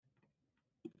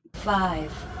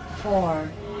5,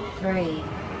 4, 3,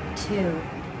 2,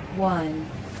 1.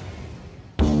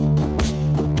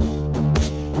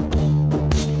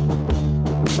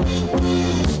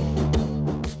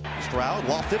 Stroud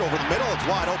lofted over the middle. It's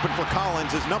wide open for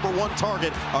Collins, his number one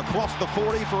target across the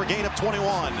 40 for a gain of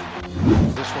 21.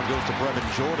 This one goes to Brevin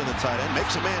Jordan, the tight end,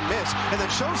 makes a man miss, and then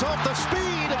shows off the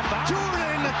speed.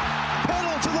 Jordan,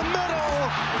 pedal to the middle.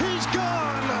 He's gone.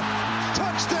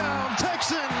 Touchdown,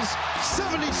 Texans,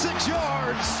 76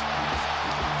 yards.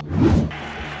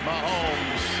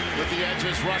 Mahomes with the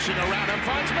edges rushing around him,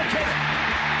 finds McKinnon.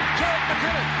 Jarek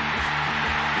McKinnon.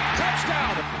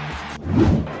 Touchdown.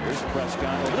 Here's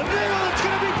Prescott to the middle. It's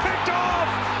going to be picked off,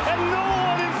 and no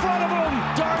one in front of him.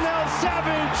 Darnell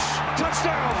Savage.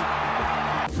 Touchdown.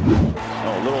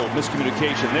 Oh, a little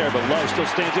miscommunication there, but Love still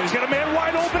stands there. He's got a man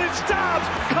wide open. It's Dobbs.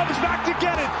 Comes back to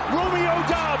get it. Romeo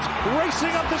Dobbs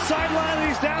racing up the sideline, and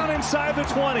he's down inside the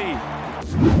 20.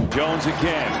 Jones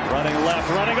again, running left,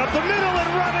 running up the middle,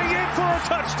 and running in for a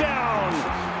touchdown.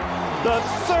 The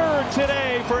third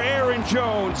today for Aaron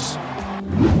Jones.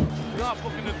 Goff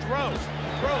looking to throw.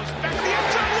 Throws back to the end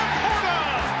zone. Laporta!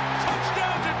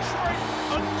 Touchdown Detroit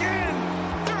again.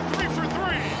 They're 3 for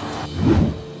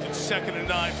 3. It's 2nd and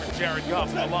 9 for Jared Goff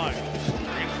on the line. 3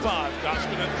 and 5. Goff's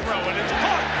going to throw, and it's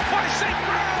caught by St.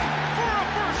 Brown for a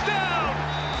first down.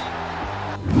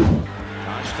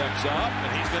 Josh steps up,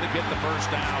 and he's going to get the first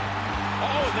down.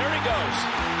 Oh, and there he goes.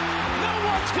 No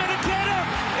one's going to get him.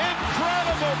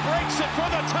 Incredible. Breaks it for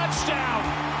the touchdown.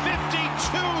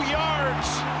 52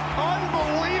 yards.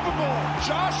 Unbelievable.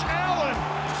 Josh Allen.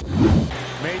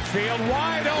 Mayfield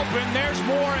wide open. There's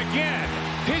Moore again.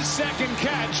 His second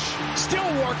catch. Still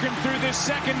working through this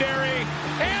secondary.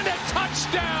 And a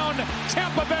touchdown,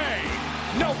 Tampa Bay.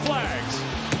 No flags.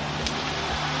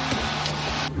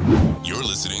 You're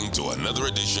listening to another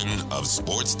edition of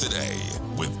Sports Today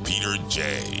with Peter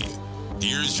J.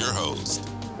 Here's your host,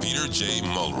 Peter J.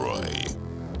 Mulroy.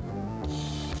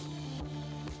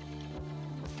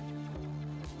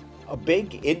 A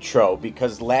big intro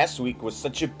because last week was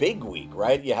such a big week,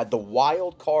 right? You had the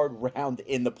wild card round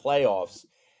in the playoffs.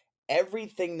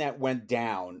 Everything that went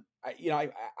down,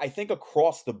 I think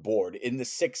across the board in the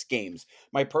 6 games,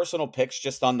 my personal picks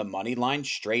just on the money line,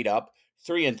 straight up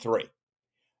 3-3.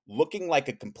 Looking like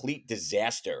a complete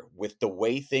disaster with the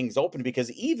way things opened,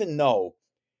 because even though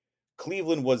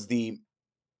Cleveland was the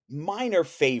minor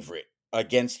favorite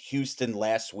against Houston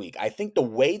last week, I think the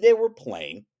way they were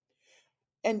playing,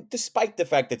 and despite the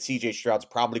fact that CJ Stroud's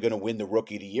probably going to win the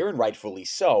Rookie of the Year, and rightfully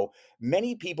so,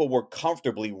 many people were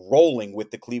comfortably rolling with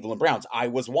the Cleveland Browns. I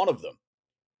was one of them.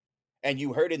 And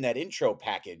you heard in that intro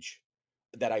package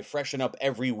that I freshen up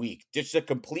every week, just a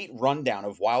complete rundown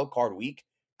of Wild Card Week.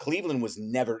 Cleveland was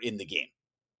never in the game.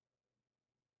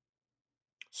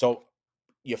 So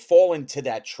you fall into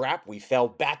that trap. We fell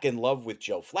back in love with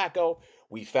Joe Flacco.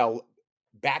 We fell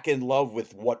back in love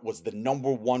with what was the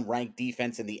number 1 ranked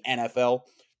defense in the NFL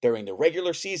during the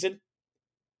regular season.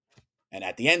 And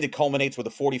at the end, it culminates with a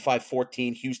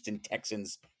 45-14 Houston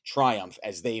Texans triumph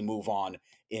as they move on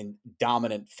in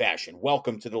dominant fashion.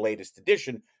 Welcome to the latest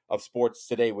edition of Sports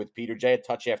Today with Peter J. A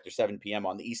touch after 7 p.m.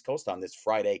 on the East Coast on this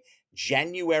Friday,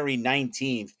 January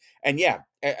 19th. And yeah,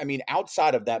 I mean,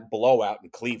 outside of that blowout in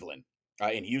Cleveland,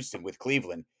 in Houston with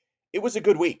Cleveland, it was a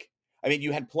good week. I mean,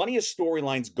 you had plenty of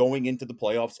storylines going into the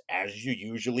playoffs, as you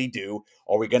usually do.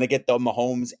 Are we going to get the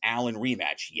Mahomes-Allen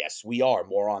rematch? Yes, we are.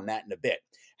 More on that in a bit.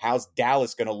 How's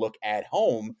Dallas going to look at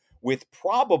home with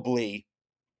probably,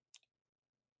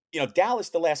 Dallas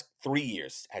the last 3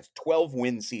 years has 12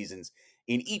 win seasons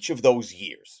in each of those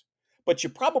years. But you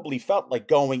probably felt like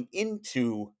going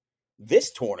into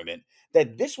this tournament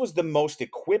that this was the most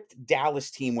equipped Dallas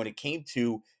team when it came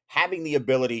to having the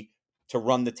ability to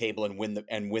run the table and win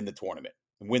the tournament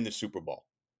and win the Super Bowl.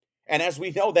 And as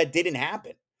we know, that didn't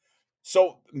happen.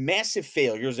 So massive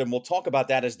failures, and we'll talk about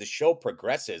that as the show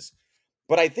progresses.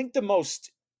 But I think the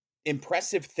most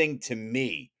impressive thing to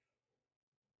me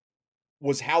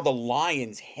was how the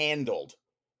Lions handled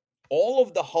all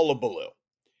of the hullabaloo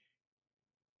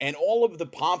and all of the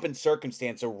pomp and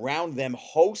circumstance around them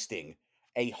hosting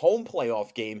a home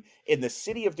playoff game in the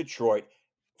city of Detroit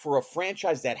for a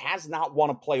franchise that has not won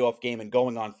a playoff game in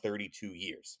going on 32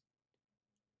 years.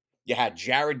 You had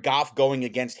Jared Goff going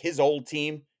against his old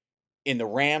team in the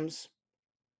Rams,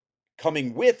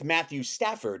 coming with Matthew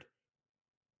Stafford,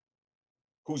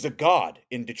 who's a god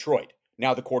in Detroit,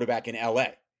 now the quarterback in LA.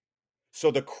 So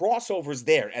the crossovers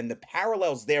there and the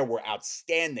parallels there were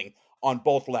outstanding on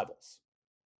both levels.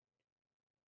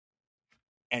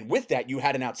 And with that, you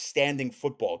had an outstanding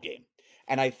football game.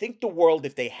 And I think the world,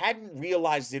 if they hadn't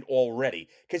realized it already,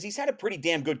 because he's had a pretty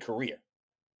damn good career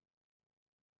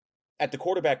at the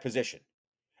quarterback position.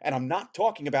 And I'm not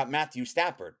talking about Matthew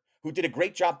Stafford, who did a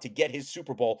great job to get his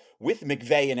Super Bowl with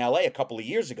McVay in LA a couple of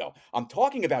years ago. I'm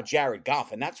talking about Jared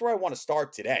Goff, and that's where I want to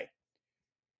start today.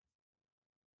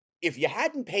 If you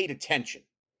hadn't paid attention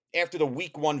after the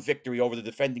week 1 victory over the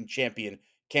defending champion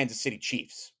Kansas City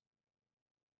Chiefs,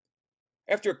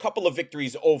 after a couple of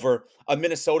victories over a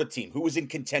Minnesota team who was in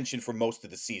contention for most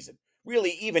of the season,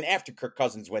 really even after Kirk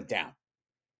Cousins went down,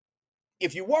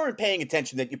 if you weren't paying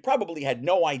attention, then you probably had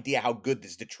no idea how good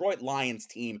this Detroit Lions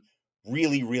team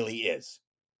really, really is.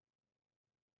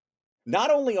 Not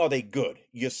only are they good,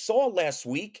 you saw last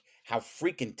week how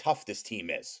freaking tough this team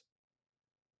is.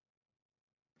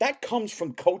 That comes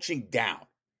from coaching down.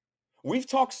 We've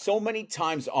talked so many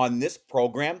times on this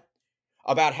program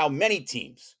about how many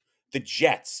teams, the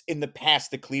Jets, in the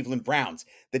past, the Cleveland Browns,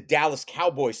 the Dallas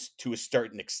Cowboys to a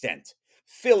certain extent,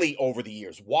 Philly over the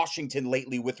years, Washington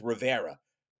lately with Rivera.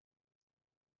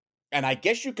 And I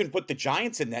guess you can put the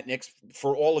Giants in that mix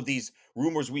for all of these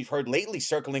rumors we've heard lately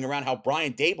circling around how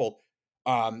Brian Dable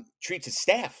treats his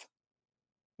staff.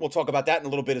 We'll talk about that in a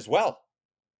little bit as well.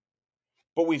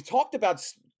 But we've talked about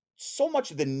so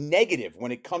much of the negative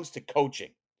when it comes to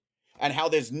coaching and how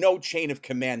there's no chain of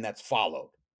command that's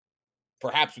followed.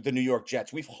 Perhaps with the New York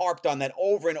Jets. We've harped on that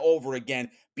over and over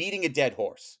again, beating a dead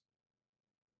horse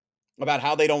about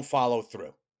how they don't follow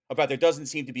through, about there doesn't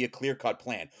seem to be a clear-cut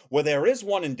plan. Well, there is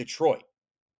one in Detroit,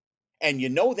 and you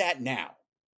know that now.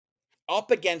 Up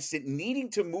against it, needing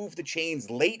to move the chains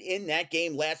late in that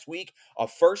game last week, a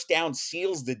first down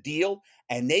seals the deal,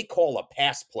 and they call a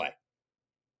pass play.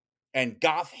 And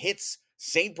Goff hits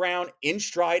St. Brown in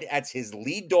stride as his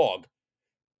lead dog.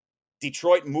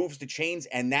 Detroit moves the chains,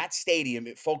 and that stadium,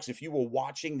 folks, if you were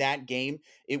watching that game,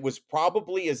 it was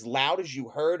probably as loud as you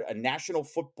heard a National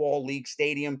Football League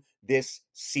stadium this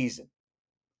season.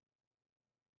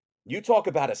 You talk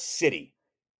about a city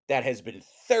that has been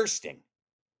thirsting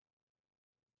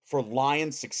for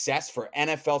Lions success, for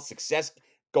NFL success,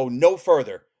 go no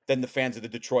further than the fans of the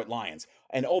Detroit Lions.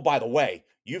 And oh, by the way,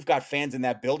 you've got fans in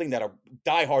that building that are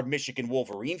diehard Michigan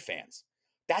Wolverine fans.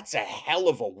 That's a hell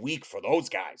of a week for those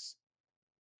guys.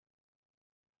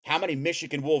 How many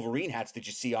Michigan Wolverine hats did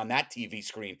you see on that TV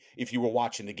screen if you were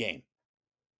watching the game?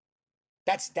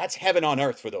 That's heaven on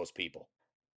earth for those people.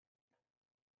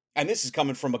 And this is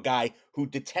coming from a guy who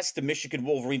detests the Michigan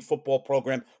Wolverine football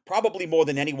program probably more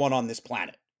than anyone on this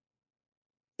planet.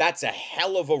 That's a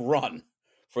hell of a run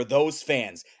for those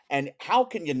fans. And how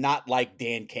can you not like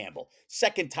Dan Campbell?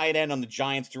 Second tight end on the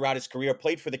Giants throughout his career,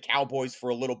 played for the Cowboys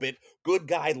for a little bit. Good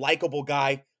guy, likable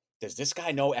guy. Does this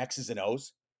guy know X's and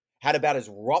O's? Had about as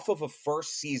rough of a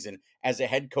first season as a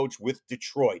head coach with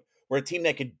Detroit, where a team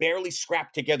that could barely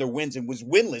scrap together wins and was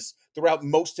winless throughout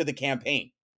most of the campaign.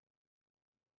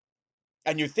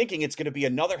 And you're thinking it's going to be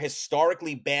another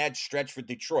historically bad stretch for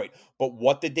Detroit. But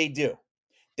what did they do?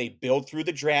 They build through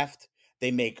the draft.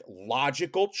 They make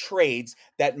logical trades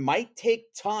that might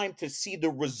take time to see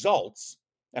the results.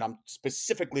 And I'm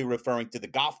specifically referring to the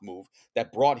Goff move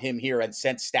that brought him here and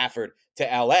sent Stafford to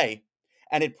LA.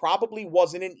 And it probably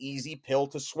wasn't an easy pill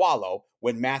to swallow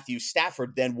when Matthew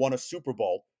Stafford then won a Super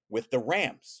Bowl with the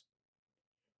Rams.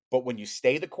 But when you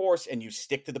stay the course and you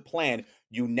stick to the plan,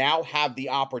 you now have the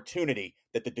opportunity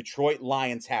that the Detroit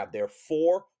Lions have. They're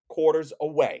 4 quarters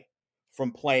away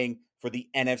from playing for the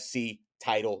NFC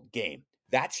title game.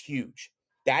 That's huge.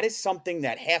 That is something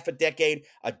that half a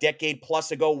decade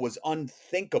plus ago was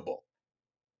unthinkable.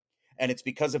 And it's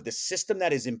because of the system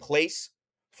that is in place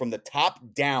from the top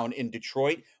down in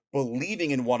Detroit,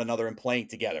 believing in one another and playing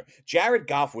together. Jared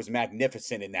Goff was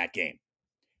magnificent in that game.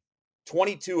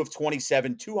 22 of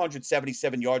 27,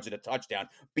 277 yards and a touchdown,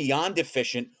 beyond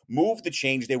efficient, moved the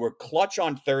change. They were clutch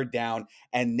on third down,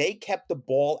 and they kept the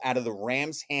ball out of the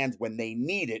Rams' hands when they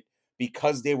need it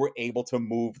because they were able to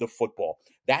move the football.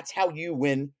 That's how you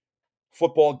win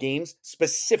football games,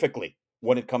 specifically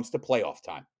when it comes to playoff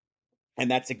time.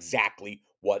 And that's exactly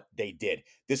what they did.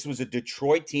 This was a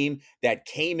Detroit team that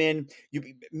came in,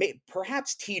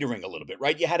 perhaps teetering a little bit,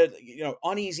 right? You had a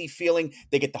uneasy feeling.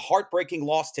 They get the heartbreaking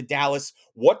loss to Dallas.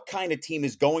 What kind of team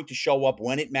is going to show up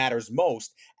when it matters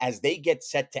most as they get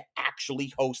set to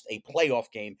actually host a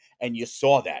playoff game? And you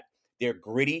saw that. They're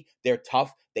gritty. They're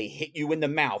tough. They hit you in the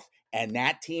mouth. And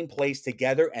that team plays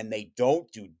together, and they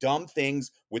don't do dumb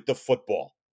things with the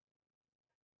football.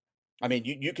 I mean,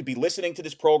 you could be listening to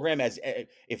this program as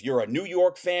if you're a New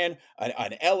York fan,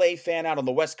 an LA fan out on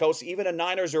the West Coast, even a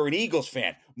Niners or an Eagles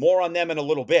fan. More on them in a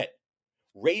little bit.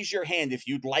 Raise your hand if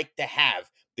you'd like to have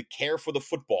the care for the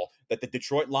football that the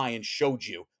Detroit Lions showed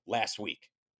you last week.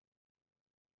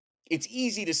 It's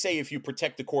easy to say if you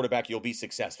protect the quarterback, you'll be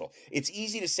successful. It's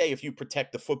easy to say if you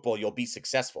protect the football, you'll be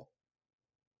successful.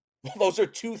 Well, those are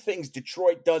two things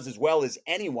Detroit does as well as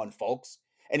anyone, folks.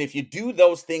 And if you do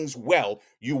those things well,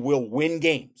 you will win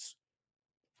games.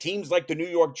 Teams like the New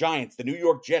York Giants, the New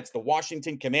York Jets, the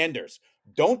Washington Commanders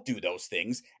don't do those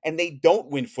things, and they don't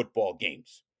win football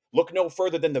games. Look no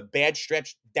further than the bad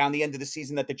stretch down the end of the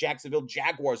season that the Jacksonville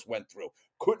Jaguars went through.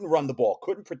 Couldn't run the ball,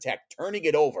 couldn't protect, turning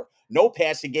it over, no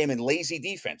passing game, and lazy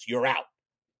defense. You're out.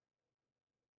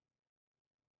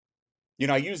 You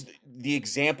know, I use the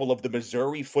example of the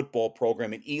Missouri football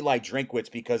program and Eli Drinkwitz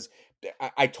because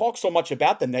I talk so much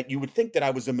about them that you would think that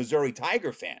I was a Missouri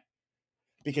Tiger fan,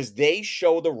 because they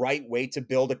show the right way to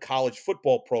build a college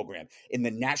football program. In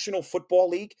the National Football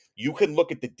League, you can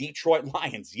look at the Detroit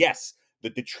Lions. Yes,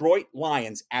 the Detroit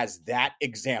Lions as that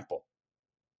example.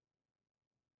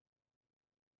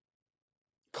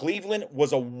 Cleveland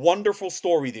was a wonderful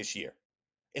story this year,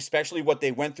 especially what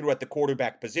they went through at the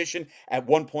quarterback position. At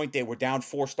one point, they were down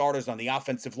 4 starters on the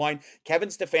offensive line. Kevin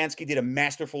Stefanski did a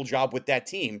masterful job with that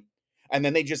team, and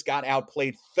then they just got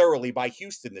outplayed thoroughly by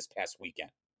Houston this past weekend.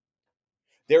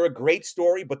 They're a great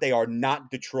story, but they are not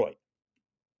Detroit.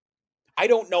 I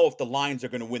don't know if the Lions are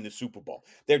going to win the Super Bowl.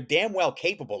 They're damn well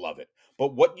capable of it.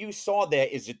 But what you saw there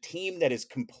is a team that is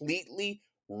completely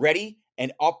ready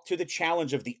and up to the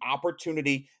challenge of the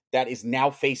opportunity that is now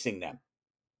facing them.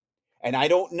 And I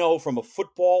don't know from a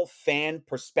football fan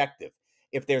perspective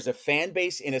if there's a fan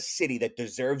base in a city that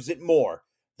deserves it more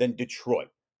than Detroit.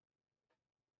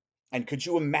 And could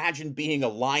you imagine being a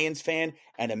Lions fan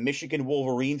and a Michigan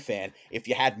Wolverine fan if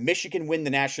you had Michigan win the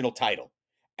national title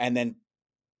and then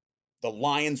the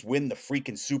Lions win the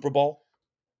freaking Super Bowl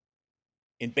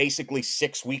in basically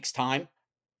 6 weeks' time?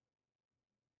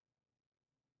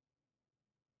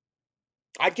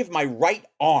 I'd give my right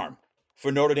arm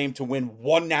for Notre Dame to win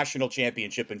one national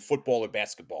championship in football or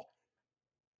basketball.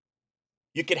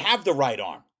 You could have the right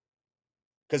arm,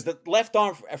 because the left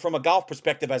arm, from a golf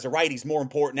perspective, as a righty, is more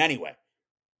important anyway.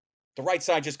 The right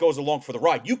side just goes along for the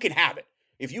ride. You can have it.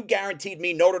 If you guaranteed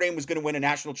me Notre Dame was going to win a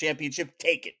national championship,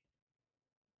 take it.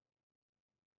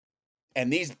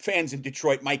 And these fans in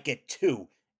Detroit might get 2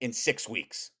 in 6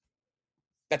 weeks.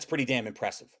 That's pretty damn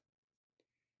impressive.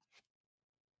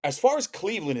 As far as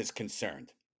Cleveland is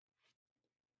concerned,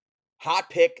 hot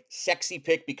pick, sexy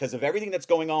pick because of everything that's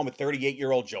going on with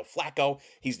 38-year-old Joe Flacco.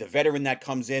 He's the veteran that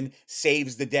comes in,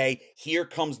 saves the day. Here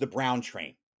comes the Brown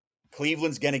train.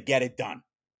 Cleveland's going to get it done.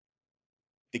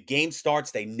 The game starts,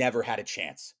 they never had a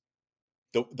chance.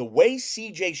 The way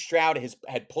C.J. Stroud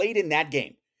had played in that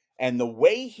game and the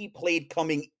way he played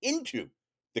coming into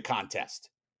the contest,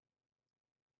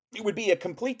 it would be a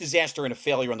complete disaster and a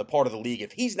failure on the part of the league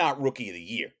if he's not Rookie of the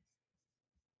Year.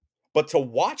 But to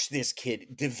watch this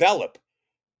kid develop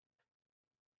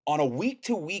on a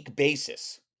week-to-week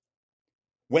basis,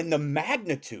 when the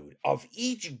magnitude of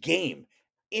each game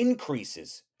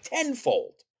increases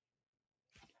tenfold,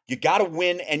 you got to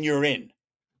win and you're in.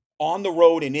 On the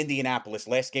road in Indianapolis,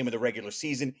 last game of the regular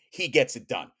season, he gets it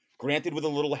done. Granted, with a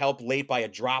little help late by a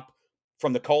drop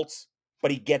from the Colts,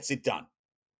 but he gets it done.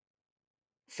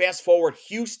 Fast forward,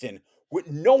 Houston,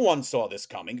 no one saw this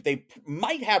coming. They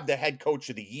might have the head coach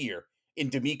of the year in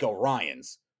DeMeco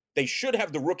Ryans. They should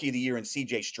have the Rookie of the Year in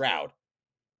C.J. Stroud.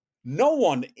 No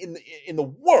one in the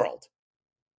world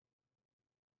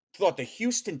thought the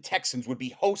Houston Texans would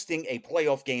be hosting a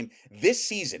playoff game this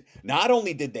season. Not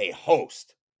only did they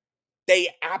host, they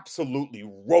absolutely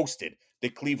roasted the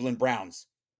Cleveland Browns,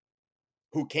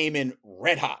 who came in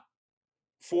red hot,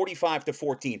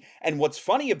 45-14. And what's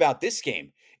funny about this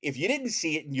game, if you didn't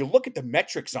see it and you look at the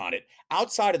metrics on it,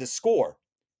 outside of the score,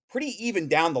 pretty even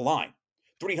down the line.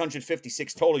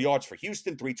 356 total yards for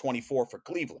Houston, 324 for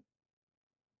Cleveland.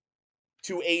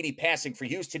 280 passing for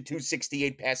Houston,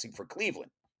 268 passing for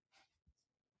Cleveland.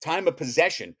 Time of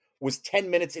possession was 10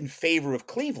 minutes in favor of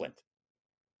Cleveland.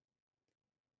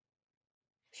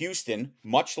 Houston,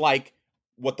 much like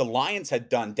what the Lions had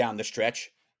done down the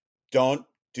stretch, don't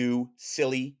do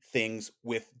silly things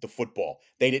with the football.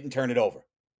 They didn't turn it over.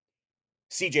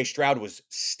 C.J. Stroud was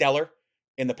stellar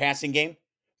in the passing game.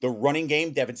 The running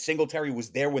game, Devin Singletary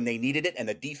was there when they needed it, and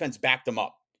the defense backed them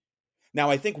up. Now,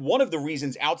 I think one of the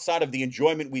reasons, outside of the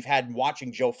enjoyment we've had in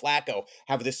watching Joe Flacco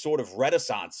have this sort of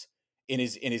renaissance in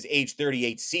his age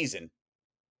 38 season,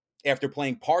 after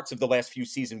playing parts of the last few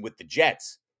seasons with the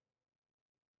Jets,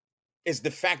 is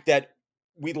the fact that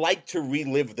we like to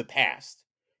relive the past.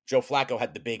 Joe Flacco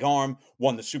had the big arm,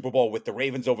 won the Super Bowl with the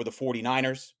Ravens over the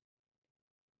 49ers.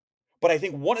 But I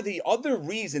think one of the other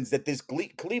reasons that this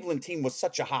Cleveland team was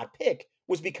such a hot pick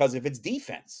was because of its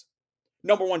defense.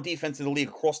 Number one defense in the league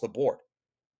across the board.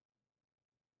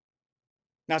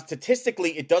 Now,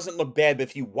 statistically, it doesn't look bad, but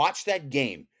if you watch that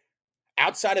game,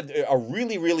 outside of a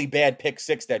really, really bad pick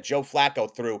six that Joe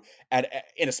Flacco threw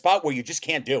in a spot where you just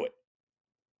can't do it,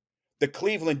 the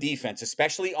Cleveland defense,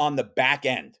 especially on the back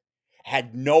end,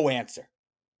 had no answer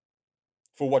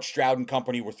for what Stroud and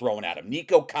company were throwing at him.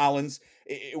 Nico Collins,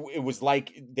 it was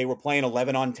like they were playing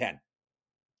 11 on 10,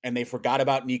 and they forgot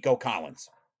about Nico Collins.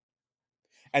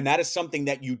 And that is something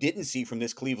that you didn't see from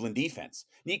this Cleveland defense.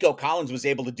 Nico Collins was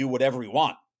able to do whatever he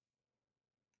wanted.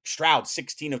 Stroud,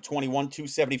 16 of 21,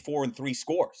 274, and 3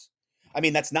 scores. I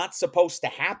mean, that's not supposed to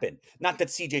happen. Not that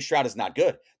CJ Stroud is not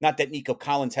good. Not that Nico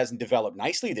Collins hasn't developed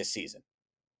nicely this season.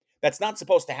 That's not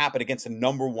supposed to happen against a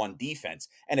number one defense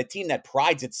and a team that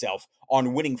prides itself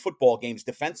on winning football games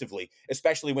defensively,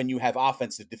 especially when you have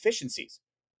offensive deficiencies.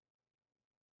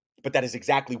 But that is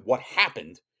exactly what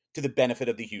happened to the benefit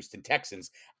of the Houston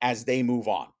Texans as they move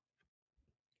on.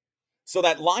 So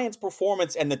that Lions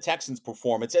performance and the Texans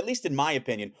performance, at least in my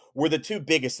opinion, were the two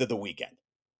biggest of the weekend.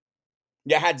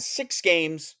 You had 6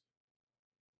 games,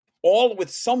 all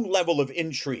with some level of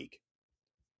intrigue.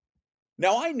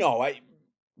 Now, I know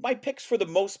my picks for the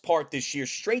most part this year,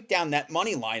 straight down that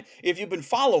money line, if you've been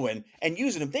following and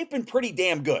using them, they've been pretty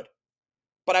damn good.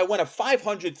 But I went a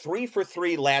 500 3 for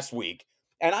 3 last week,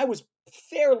 and I was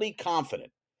fairly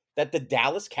confident that the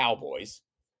Dallas Cowboys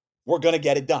were going to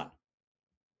get it done.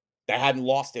 They hadn't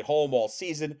lost at home all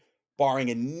season, barring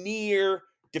a near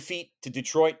defeat to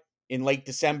Detroit in late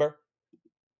December.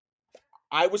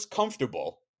 I was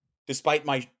comfortable, despite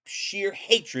my sheer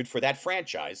hatred for that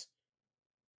franchise,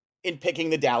 in picking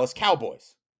the Dallas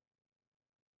Cowboys.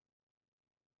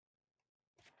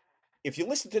 If you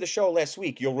listened to the show last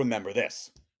week, you'll remember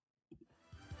this.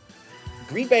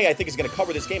 Green Bay, I think, is going to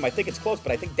cover this game. I think it's close,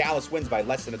 but I think Dallas wins by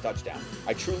less than a touchdown.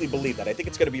 I truly believe that. I think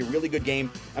it's going to be a really good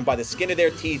game, and by the skin of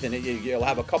their teeth, and you'll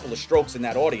have a couple of strokes in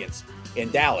that audience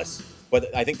in Dallas,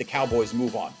 but I think the Cowboys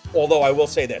move on. Although I will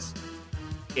say this,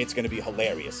 it's going to be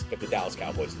hilarious if the Dallas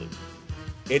Cowboys lose.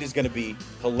 It is going to be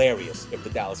hilarious if the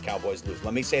Dallas Cowboys lose.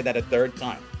 Let me say that a third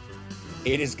time.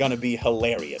 It is going to be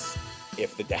hilarious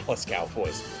if the Dallas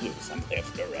Cowboys lose. I'm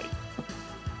laughing already.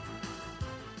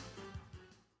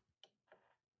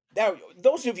 Now,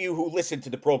 those of you who listen to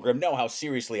the program know how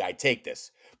seriously I take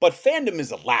this, but fandom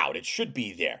is allowed. It should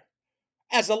be there.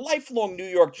 As a lifelong New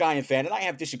York Giant fan, and I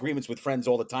have disagreements with friends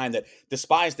all the time that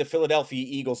despise the Philadelphia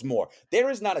Eagles more, there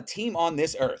is not a team on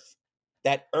this earth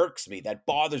that irks me, that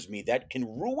bothers me, that can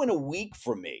ruin a week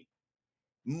for me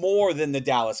more than the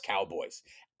Dallas Cowboys.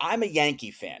 I'm a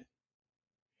Yankee fan.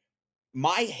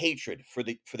 My hatred for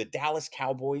the Dallas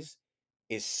Cowboys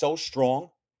is so strong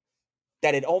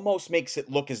that it almost makes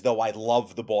it look as though I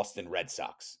love the Boston Red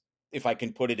Sox, if I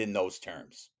can put it in those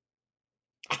terms.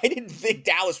 I didn't think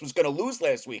Dallas was going to lose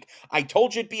last week. I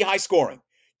told you it'd be high scoring.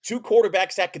 2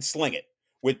 quarterbacks that could sling it,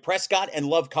 with Prescott and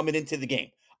Love coming into the game.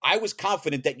 I was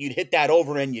confident that you'd hit that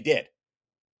over, and you did.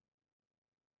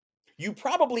 You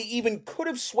probably even could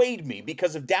have swayed me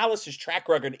because of Dallas's track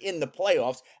record in the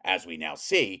playoffs, as we now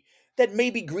see, that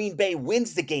maybe Green Bay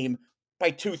wins the game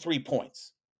by 2-3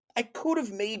 points. I could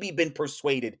have maybe been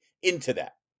persuaded into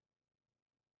that.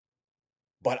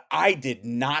 But I did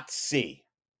not see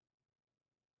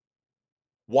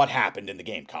what happened in the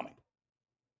game coming.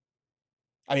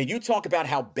 I mean, you talk about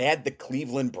how bad the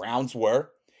Cleveland Browns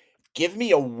were. Give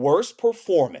me a worse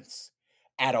performance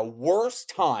at a worse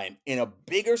time in a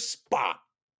bigger spot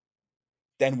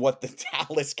than what the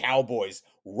Dallas Cowboys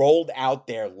rolled out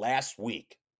there last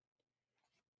week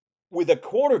with a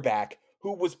quarterback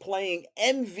who was playing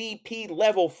MVP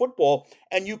level football,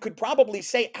 and you could probably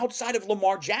say outside of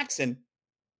Lamar Jackson,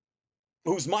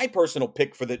 who's my personal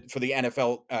pick for the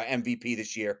NFL MVP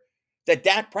this year, that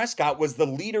Dak Prescott was the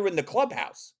leader in the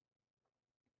clubhouse.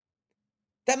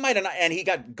 That might have not, and he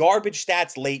got garbage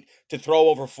stats late to throw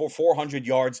over 400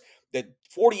 yards. The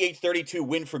 48-32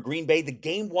 win for Green Bay. The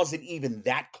game wasn't even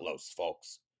that close,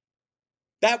 folks.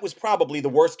 That was probably the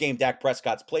worst game Dak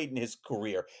Prescott's played in his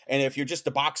career. And if you're just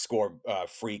a box score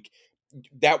freak,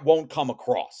 that won't come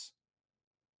across.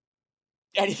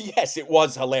 And yes, it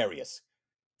was hilarious.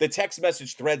 The text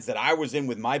message threads that I was in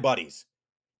with my buddies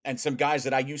and some guys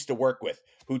that I used to work with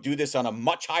who do this on a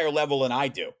much higher level than I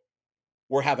do,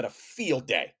 were having a field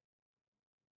day.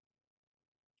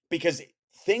 Because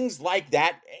things like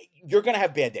that, you're going to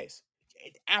have bad days.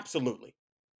 Absolutely.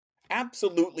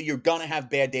 Absolutely, you're going to have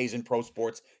bad days in pro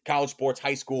sports, college sports,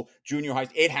 high school, junior high.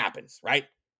 It happens, right?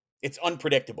 It's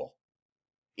unpredictable.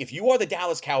 If you are the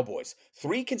Dallas Cowboys,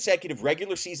 3 consecutive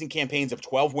regular season campaigns of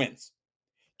 12 wins,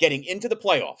 getting into the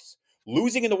playoffs,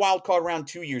 losing in the wild card round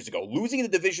 2 years ago, losing in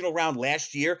the divisional round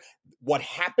last year, what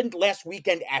happened last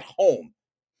weekend at home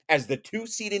as the 2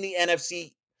 seed in the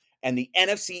NFC and the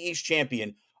NFC East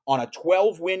champion on a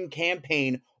 12-win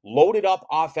campaign, loaded up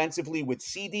offensively with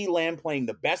CD Lamb playing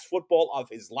the best football of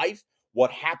his life.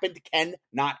 What happened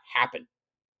cannot happen.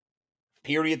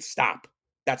 Period. Stop.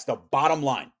 That's the bottom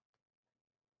line.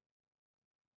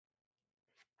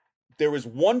 There was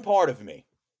one part of me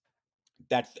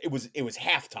that it was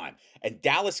halftime, and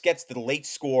Dallas gets the late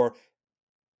score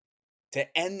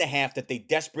to end the half that they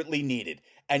desperately needed.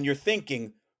 And you're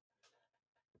thinking,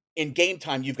 in game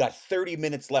time, you've got 30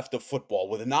 minutes left of football.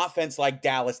 With an offense like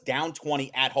Dallas down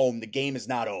 20 at home, the game is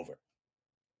not over.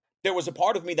 There was a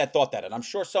part of me that thought that, and I'm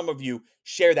sure some of you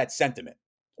share that sentiment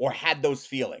or had those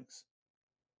feelings.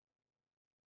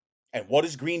 And what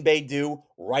does Green Bay do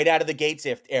right out of the gates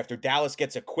after Dallas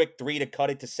gets a quick 3 to cut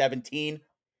it to 17?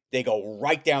 They go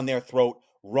right down their throat,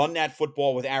 run that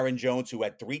football with Aaron Jones, who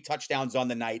had 3 touchdowns on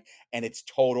the night, and it's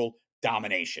total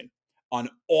domination. An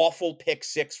awful pick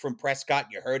 6 from Prescott.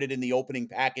 You heard it in the opening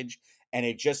package, and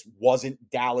it just wasn't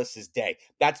Dallas's day.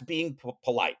 That's being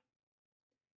polite.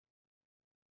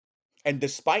 And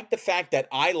despite the fact that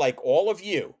I, like all of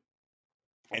you,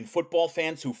 and football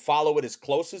fans who follow it as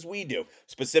close as we do,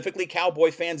 specifically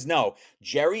Cowboy fans, know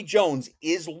Jerry Jones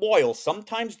is loyal,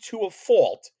 sometimes to a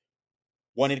fault,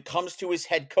 when it comes to his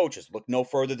head coaches. Look no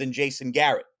further than Jason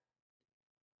Garrett.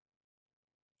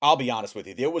 I'll be honest with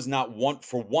you. There was not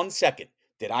for 1 second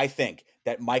did I think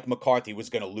that Mike McCarthy was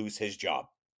going to lose his job.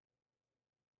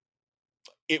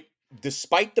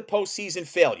 Despite the postseason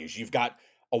failures, you've got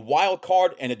a wild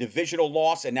card and a divisional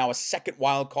loss, and now a second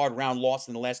wild card round loss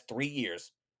in the last 3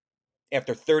 years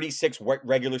after 36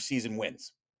 regular season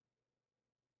wins.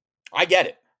 I get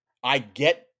it. I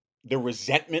get the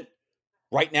resentment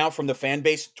right now from the fan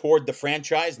base toward the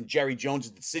franchise and Jerry Jones'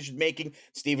 decision-making,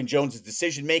 Stephen Jones'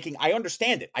 decision-making. I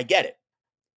understand it. I get it.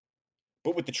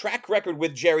 But with the track record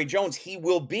with Jerry Jones, he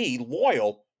will be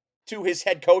loyal to his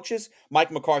head coaches. Mike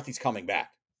McCarthy's coming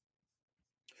back.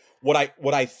 What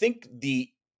I think the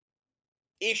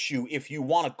issue, if you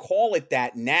want to call it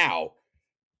that now,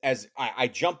 as I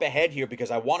jump ahead here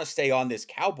because I want to stay on this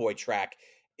Cowboy track,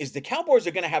 is the Cowboys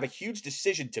are going to have a huge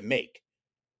decision to make.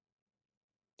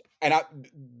 And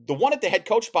the one at the head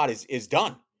coach spot is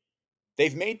done.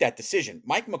 They've made that decision.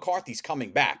 Mike McCarthy's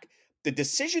coming back. The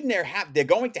decision they're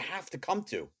going to have to come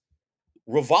to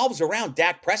revolves around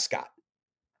Dak Prescott.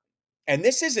 And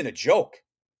this isn't a joke.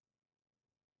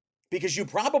 Because you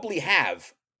probably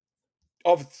have,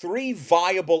 of 3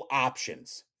 viable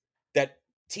options that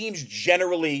teams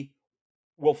generally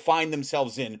will find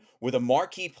themselves in with a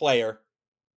marquee player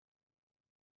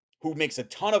who makes a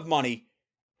ton of money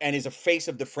and is a face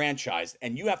of the franchise,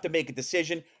 and you have to make a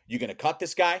decision. You're going to cut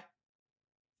this guy,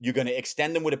 you're going to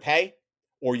extend him with a pay,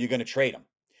 or you're going to trade him.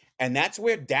 And that's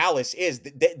where Dallas is.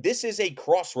 This is a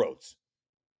crossroads.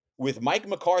 With Mike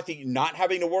McCarthy not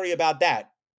having to worry about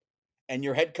that and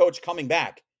your head coach coming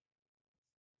back,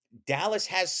 Dallas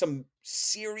has some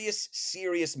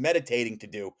serious meditating to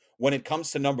do when it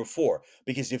comes to number 4.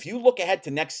 Because if you look ahead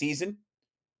to next season,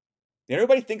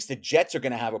 everybody thinks the Jets are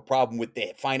going to have a problem with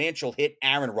the financial hit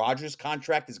Aaron Rodgers'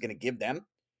 contract is going to give them.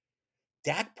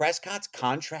 Dak Prescott's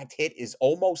contract hit is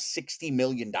almost $60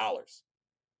 million.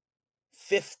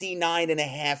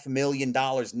 $59.5 million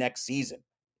next season.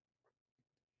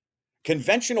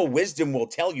 Conventional wisdom will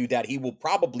tell you that he will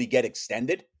probably get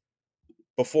extended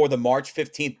before the March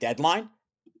 15th deadline.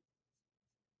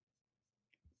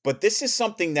 But this is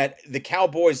something that the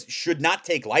Cowboys should not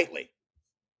take lightly.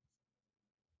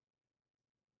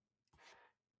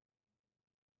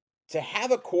 To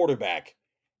have a quarterback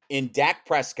in Dak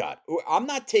Prescott, I'm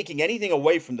not taking anything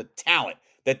away from the talent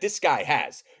that this guy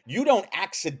has. You don't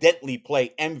accidentally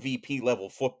play MVP level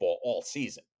football all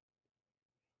season.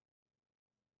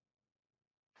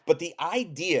 But the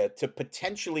idea to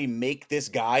potentially make this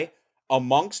guy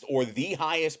amongst or the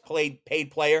highest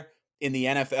paid player in the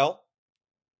NFL,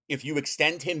 if you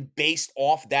extend him based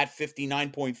off that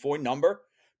 59.4 number,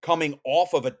 coming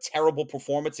off of a terrible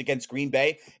performance against Green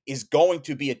Bay, is going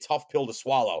to be a tough pill to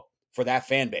swallow for that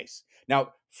fan base.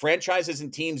 Now, franchises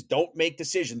and teams don't make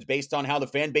decisions based on how the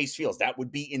fan base feels. That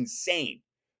would be insane.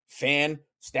 STEM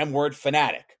word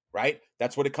fanatic, right?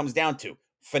 That's what it comes down to.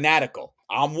 Fanatical.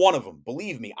 I'm one of them.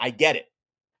 Believe me, I get it.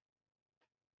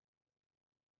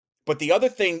 But the other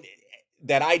thing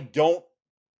that I don't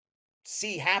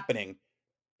see happening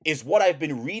is what I've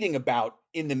been reading about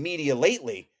in the media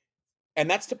lately, and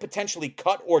that's to potentially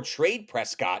cut or trade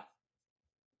Prescott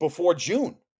before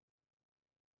June.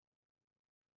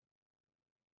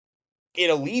 It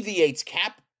alleviates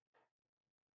cap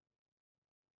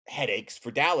headaches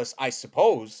for Dallas, I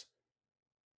suppose.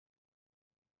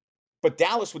 But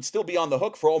Dallas would still be on the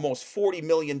hook for almost $40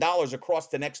 million across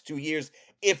the next 2 years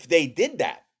if they did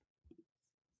that.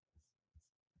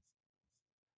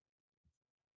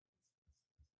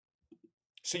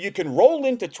 So you can roll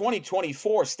into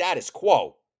 2024 status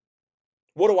quo.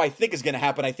 What do I think is going to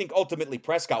happen? I think ultimately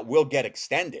Prescott will get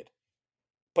extended.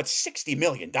 But $60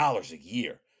 million a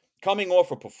year, coming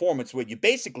off a performance where you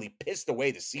basically pissed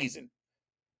away the season,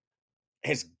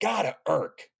 has got to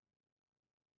irk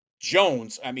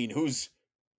Jones. I mean,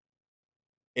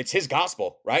 it's his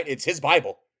gospel, right? It's his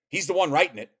Bible. He's the one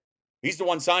writing it. He's the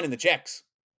one signing the checks.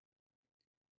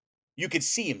 You could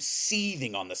see him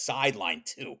seething on the sideline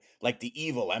too, like the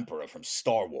evil emperor from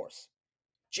Star Wars,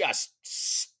 just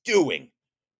stewing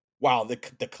while the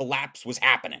collapse was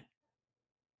happening.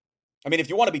 I mean, if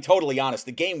you want to be totally honest,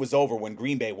 the game was over when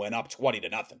Green Bay went up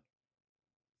 20-0.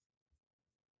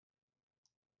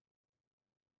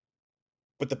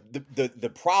 But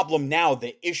the problem now,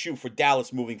 the issue for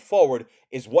Dallas moving forward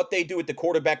is what they do at the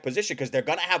quarterback position, because they're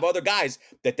going to have other guys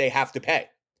that they have to pay.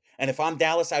 And if I'm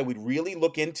Dallas, I would really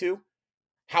look into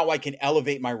how I can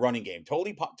elevate my running game.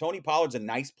 Tony Pollard's a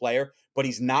nice player, but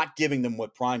he's not giving them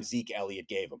what prime Zeke Elliott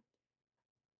gave him.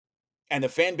 And the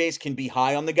fan base can be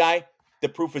high on the guy. The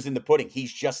proof is in the pudding.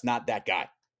 He's just not that guy.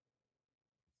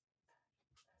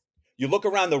 You look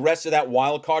around the rest of that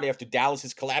wild card after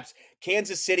Dallas's collapse.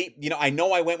 Kansas City, I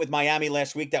know I went with Miami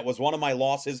last week. That was one of my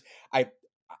losses.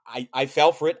 I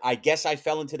fell for it. I guess I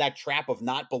fell into that trap of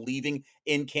not believing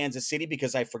in Kansas City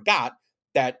because I forgot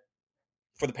that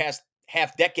for the past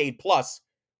half decade plus,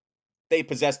 they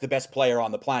possess the best player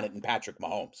on the planet in Patrick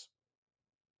Mahomes.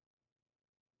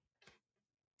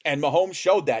 And Mahomes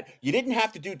showed that. You didn't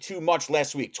have to do too much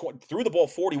last week. Threw the ball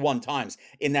 41 times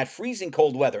in that freezing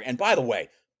cold weather. And by the way,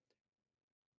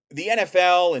 the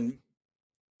NFL and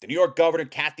the New York governor,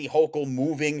 Kathy Hochul,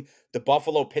 moving the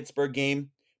Buffalo-Pittsburgh game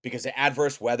because of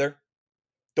adverse weather.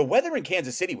 The weather in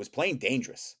Kansas City was playing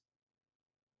dangerous.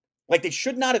 Like, they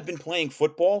should not have been playing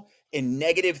football in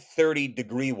negative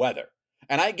 30-degree weather.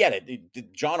 And I get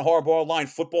it. John Harbaugh line,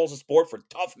 football's a sport for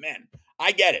tough men.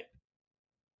 I get it.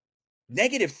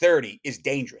 Negative 30 is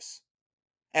dangerous.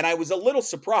 And I was a little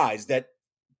surprised that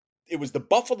it was the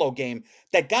Buffalo game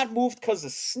that got moved because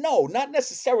of snow, not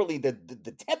necessarily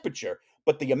the temperature,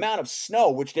 but the amount of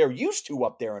snow, which they're used to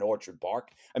up there in Orchard Park.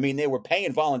 I mean, they were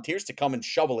paying volunteers to come and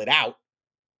shovel it out,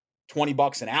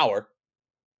 $20 an hour.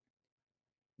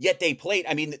 Yet they played.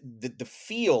 I mean, the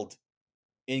field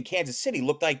in Kansas City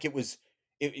looked like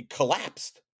it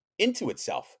collapsed into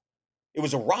itself. It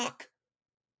was a rock.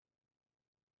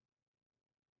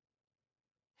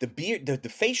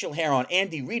 The facial hair on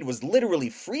Andy Reid was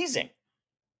literally freezing.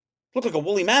 Looked like a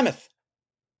woolly mammoth.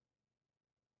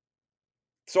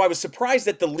 So I was surprised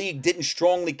that the league didn't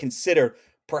strongly consider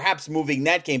perhaps moving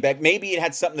that game back. Maybe it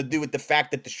had something to do with the fact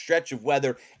that the stretch of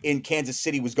weather in Kansas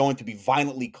City was going to be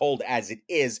violently cold as it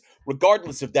is.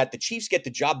 Regardless of that, the Chiefs get the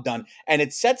job done, and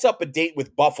it sets up a date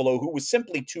with Buffalo, who was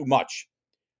simply too much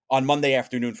on Monday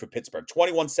afternoon for Pittsburgh.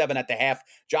 21-7 at the half.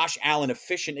 Josh Allen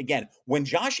efficient again. When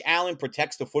Josh Allen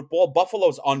protects the football,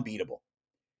 Buffalo's unbeatable.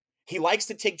 He likes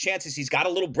to take chances. He's got a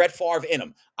little Brett Favre in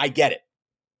him. I get it.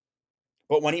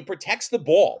 But when he protects the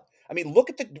ball, I mean, look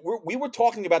at we were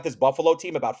talking about this Buffalo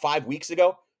team about 5 weeks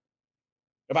ago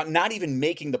about not even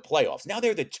making the playoffs. Now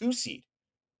they're the 2 seed,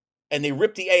 and they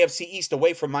ripped the AFC East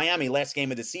away from Miami last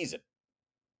game of the season.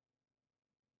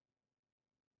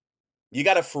 You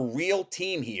got a for real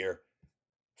team here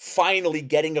finally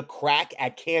getting a crack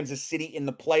at Kansas City in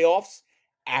the playoffs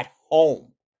at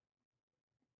home.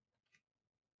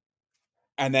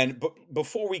 And then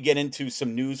before we get into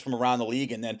some news from around the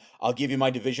league, and then I'll give you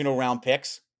my divisional round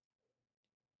picks.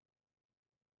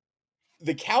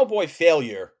 The Cowboy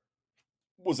failure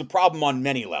was a problem on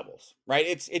many levels, right?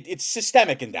 It's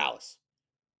systemic in Dallas.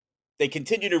 They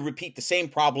continue to repeat the same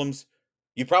problems.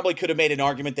 You probably could have made an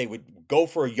argument they would go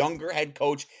for a younger head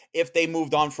coach if they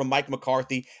moved on from Mike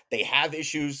McCarthy. They have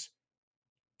issues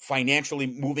financially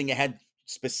moving ahead,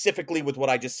 specifically with what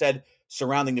I just said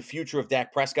surrounding the future of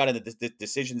Dak Prescott and the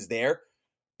decisions there.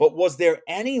 But was there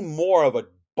any more of a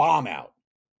bomb out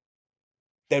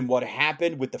than what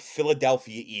happened with the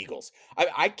Philadelphia Eagles?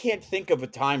 I can't think of a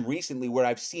time recently where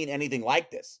I've seen anything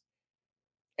like this.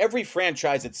 Every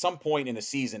franchise at some point in a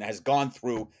season has gone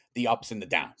through the ups and the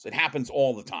downs. It happens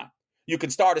all the time. You can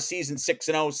start a season 6-0,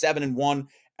 7-1,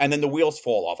 and then the wheels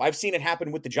fall off. I've seen it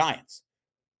happen with the Giants.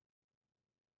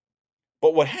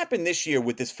 But what happened this year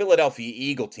with this Philadelphia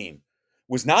Eagle team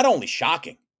was not only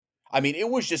shocking, I mean, it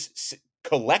was just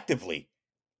collectively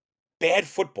bad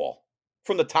football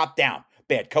from the top down.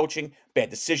 Bad coaching, bad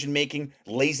decision-making,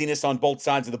 laziness on both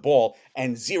sides of the ball,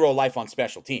 and zero life on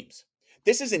special teams.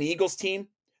 This is an Eagles team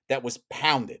that was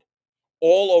pounded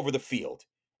all over the field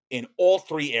in all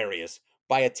three areas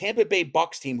by a Tampa Bay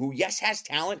Bucs team who, yes, has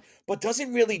talent, but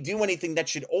doesn't really do anything that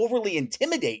should overly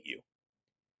intimidate you.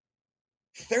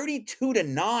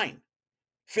 32-9.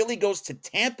 Philly goes to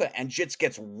Tampa and just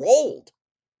gets rolled.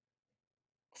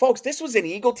 Folks, this was an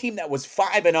Eagle team that was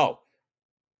 5-0.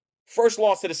 First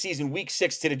loss of the season, week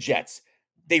 6 to the Jets.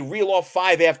 They reel off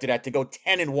 5 after that to go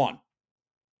 10-1.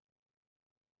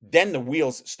 Then the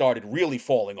wheels started really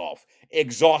falling off.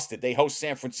 Exhausted, they host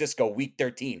San Francisco week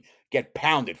 13, get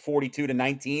pounded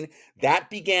 42-19. That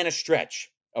began a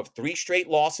stretch of 3 straight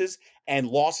losses and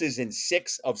losses in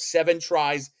 6 of 7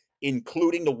 tries,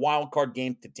 including the wild card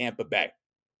game to Tampa Bay.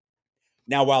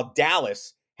 Now, while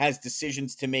Dallas has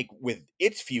decisions to make with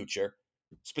its future,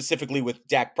 specifically with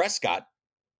Dak Prescott,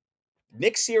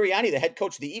 Nick Sirianni, the head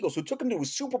coach of the Eagles, who took him to a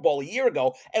Super Bowl a year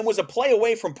ago and was a play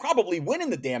away from probably winning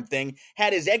the damn thing,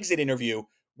 had his exit interview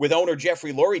with owner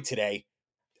Jeffrey Lurie today,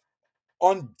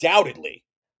 undoubtedly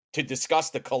to discuss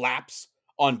the collapse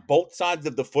on both sides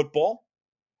of the football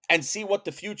and see what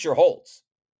the future holds.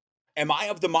 Am I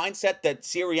of the mindset that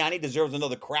Sirianni deserves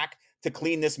another crack to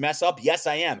clean this mess up? Yes,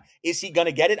 I am. Is he going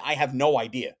to get it? I have no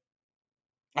idea.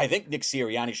 I think Nick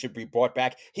Sirianni should be brought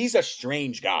back. He's a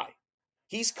strange guy.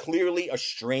 He's clearly a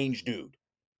strange dude.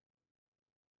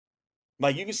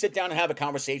 Like, you can sit down and have a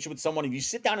conversation with someone. If you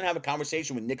sit down and have a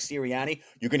conversation with Nick Sirianni,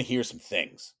 you're going to hear some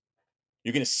things.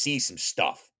 You're going to see some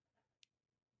stuff.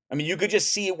 I mean, you could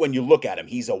just see it when you look at him.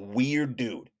 He's a weird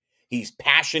dude. He's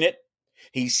passionate.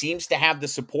 He seems to have the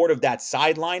support of that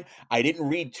sideline. I didn't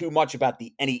read too much about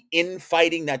any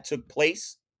infighting that took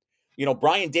place. You know,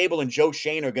 Brian Daboll and Joe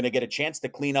Shane are going to get a chance to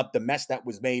clean up the mess that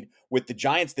was made with the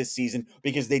Giants this season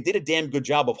because they did a damn good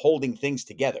job of holding things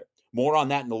together. More on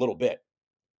that in a little bit.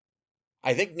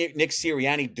 I think Nick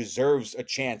Sirianni deserves a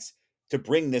chance to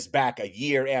bring this back a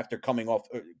year after coming out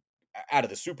of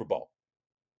the Super Bowl.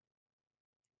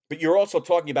 But you're also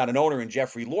talking about an owner in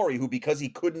Jeffrey Lurie who, because he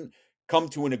couldn't come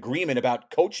to an agreement about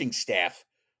coaching staff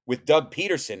with Doug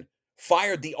Peterson,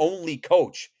 fired the only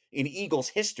coach in Eagles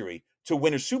history to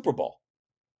win a Super Bowl.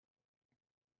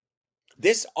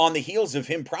 This on the heels of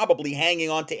him probably hanging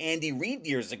on to Andy Reid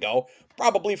years ago,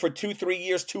 probably for 2-3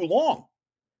 years too long.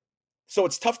 So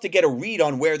it's tough to get a read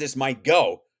on where this might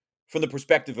go from the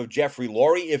perspective of Jeffrey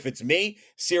Lurie. If it's me,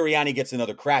 Sirianni gets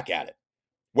another crack at it.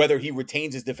 Whether he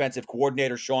retains his defensive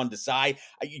coordinator, Sean Desai,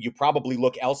 you probably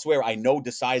look elsewhere. I know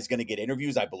Desai is going to get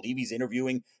interviews. I believe he's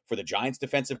interviewing for the Giants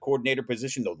defensive coordinator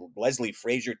position, though Leslie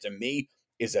Frazier, to me,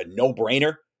 is a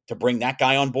no-brainer to bring that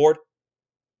guy on board.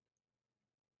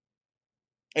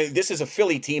 And this is a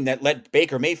Philly team that let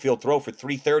Baker Mayfield throw for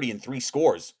 330 and 3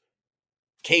 scores.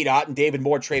 Kate Otten, David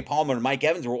Moore, Trey Palmer, and Mike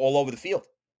Evans were all over the field.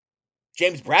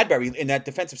 James Bradbury in that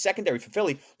defensive secondary for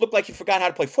Philly looked like he forgot how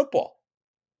to play football.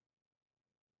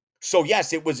 So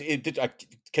yes, it was a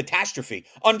catastrophe.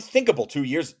 Unthinkable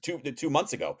 2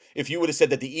 months ago. If you would have said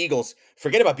that the Eagles,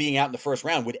 forget about being out in the first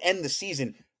round, would end the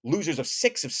season losers of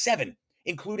 6 of 7,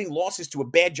 including losses to a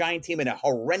bad Giant team and a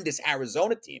horrendous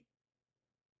Arizona team,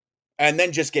 and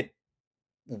then just get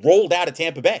rolled out of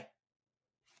Tampa Bay.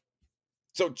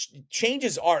 So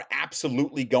changes are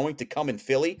absolutely going to come in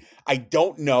Philly. I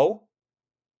don't know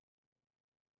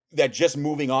that just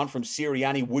moving on from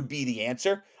Sirianni would be the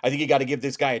answer. I think you got to give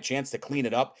this guy a chance to clean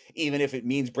it up, even if it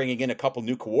means bringing in a couple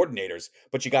new coordinators.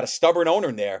 But you got a stubborn owner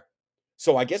in there.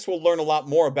 So I guess we'll learn a lot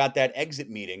more about that exit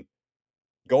meeting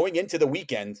going into the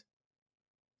weekend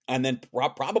and then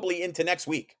probably into next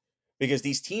week, because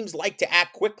these teams like to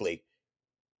act quickly.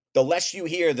 The less you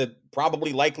hear, the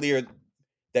probably likelier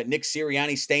that Nick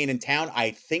Sirianni's staying in town.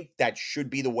 I think that should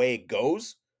be the way it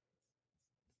goes.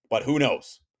 But who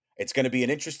knows? It's going to be an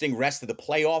interesting rest of the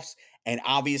playoffs, and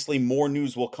obviously more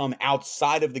news will come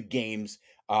outside of the games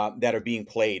that are being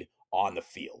played on the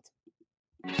field.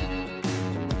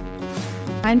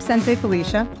 I'm Sensei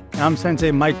Felicia. I'm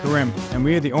Sensei Mike Karim, and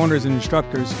we are the owners and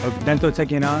instructors of Dento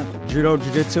Tekina, Judo,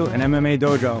 Jiu-Jitsu, and MMA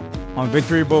Dojo on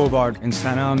Victory Boulevard in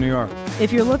Staten Island, New York.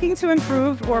 If you're looking to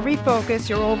improve or refocus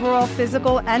your overall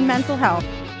physical and mental health,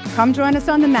 come join us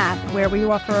on the mat, where we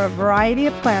offer a variety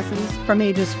of classes from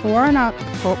ages 4 and up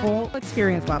for all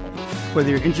experience levels.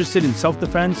 Whether you're interested in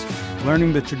self-defense,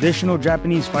 learning the traditional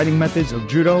Japanese fighting methods of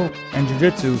Judo and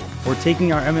Jiu-Jitsu, or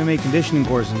taking our MMA conditioning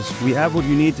courses, we have what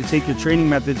you need to take your training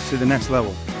methods to the next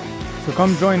level. So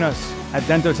come join us at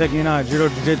Dento Tekina, Judo,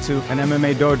 Jiu-Jitsu, and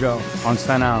MMA Dojo on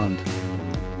Staten Island.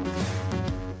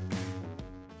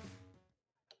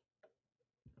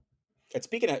 And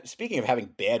speaking of having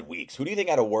bad weeks, who do you think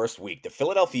had a worse week? The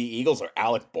Philadelphia Eagles or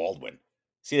Alec Baldwin?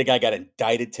 See, the guy got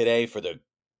indicted today for the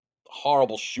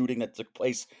horrible shooting that took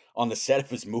place on the set of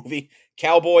his movie.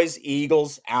 Cowboys,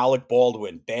 Eagles, Alec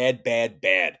Baldwin. Bad, bad,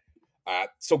 bad.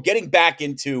 So getting back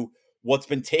into what's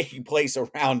been taking place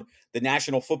around the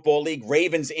National Football League,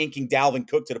 Ravens inking Dalvin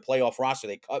Cook to the playoff roster.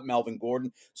 They cut Melvin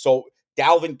Gordon. So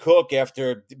Dalvin Cook,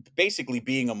 after basically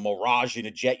being a mirage in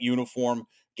a Jet uniform,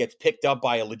 gets picked up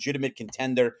by a legitimate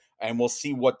contender, and we'll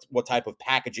see what type of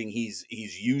packaging he's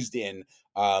used in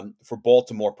for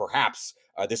Baltimore, perhaps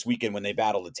this weekend when they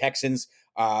battle the Texans.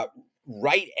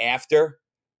 Right after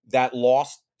that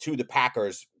loss to the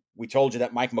Packers, we told you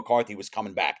that Mike McCarthy was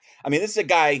coming back. I mean, this is a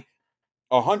guy,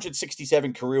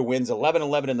 167 career wins,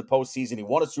 11-11 in the postseason. He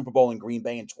won a Super Bowl in Green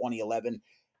Bay in 2011.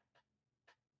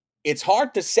 It's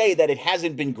hard to say that it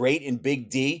hasn't been great in Big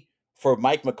D for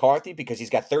Mike McCarthy because he's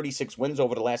got 36 wins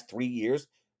over the last 3 years,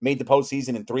 made the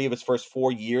postseason in 3 of his first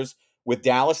 4 years with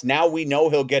Dallas. Now we know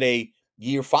he'll get a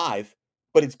year 5,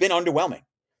 but it's been underwhelming.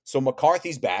 So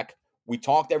McCarthy's back. We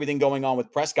talked everything going on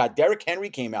with Prescott. Derrick Henry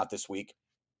came out this week,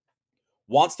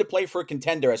 wants to play for a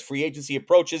contender as free agency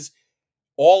approaches.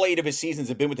 All 8 of his seasons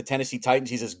have been with the Tennessee Titans.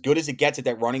 He's as good as it gets at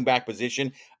that running back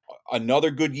position.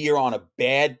 Another good year on a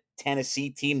bad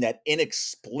Tennessee team that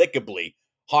inexplicably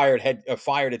fired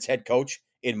its head coach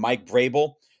in Mike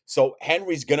Vrabel. So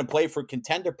Henry's going to play for a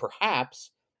contender.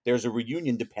 Perhaps there's a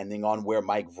reunion depending on where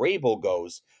Mike Vrabel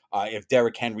goes. If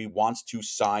Derrick Henry wants to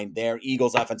sign there.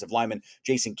 Eagles offensive lineman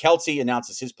Jason Kelce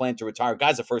announces his plan to retire.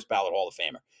 Guy's a first ballot Hall of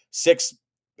Famer.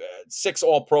 6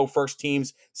 All-Pro first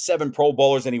teams, 7 Pro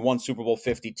Bowlers, and he won Super Bowl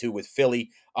 52 with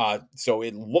Philly. So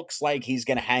it looks like he's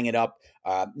going to hang it up.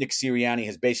 Nick Sirianni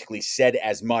has basically said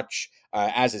as much,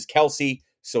 as is Kelce.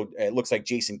 So it looks like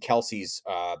Jason Kelce's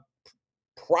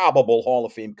probable Hall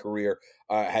of Fame career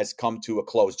has come to a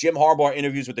close. Jim Harbaugh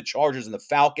interviews with the Chargers and the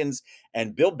Falcons,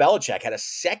 and Bill Belichick had a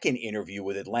second interview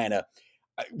with Atlanta.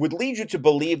 Would lead you to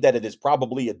believe that it is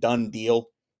probably a done deal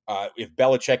if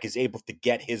Belichick is able to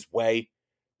get his way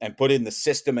and put in the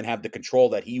system and have the control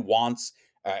that he wants,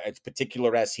 as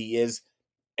particular as he is.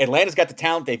 Atlanta's got the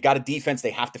talent. They've got a defense.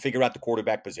 They have to figure out the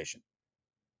quarterback position.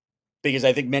 Because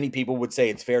I think many people would say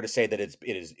it's fair to say that it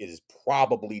is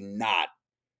probably not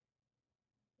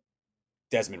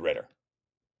Desmond Ridder,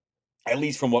 at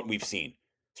least from what we've seen,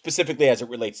 specifically as it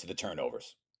relates to the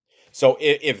turnovers. So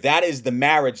if that is the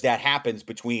marriage that happens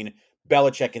between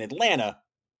Belichick and Atlanta,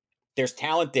 there's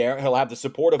talent there. He'll have the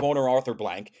support of owner Arthur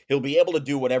Blank. He'll be able to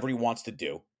do whatever he wants to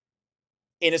do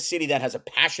in a city that has a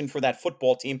passion for that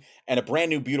football team and a brand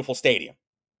new, beautiful stadium.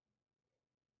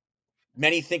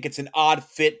 Many think it's an odd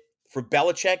fit for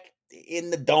Belichick in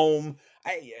the Dome,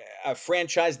 a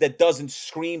franchise that doesn't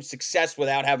scream success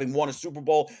without having won a Super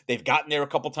Bowl. They've gotten there a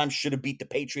couple times, should have beat the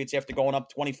Patriots after going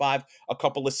up 25 a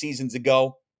couple of seasons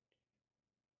ago.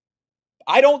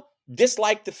 I don't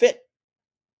dislike the fit.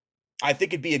 I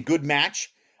think it'd be a good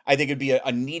match. I think it'd be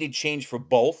a needed change for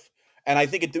both. And I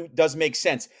think it does make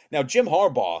sense. Now, Jim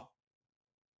Harbaugh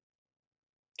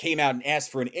came out and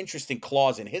asked for an interesting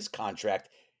clause in his contract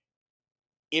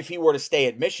if he were to stay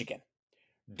at Michigan.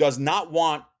 Does not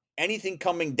want anything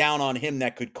coming down on him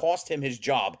that could cost him his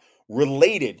job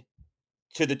related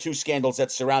to the 2 scandals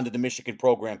that surrounded the Michigan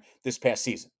program this past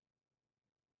season.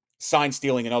 Sign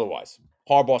stealing and otherwise.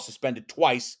 Harbaugh suspended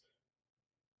twice,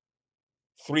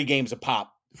 3 games a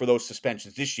pop for those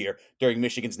suspensions this year during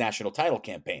Michigan's national title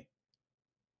campaign.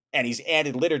 And he's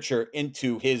added literature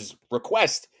into his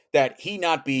request that he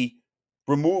not be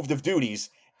removed of duties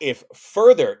if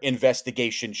further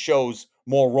investigation shows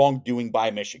more wrongdoing by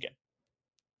Michigan.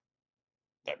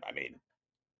 I mean,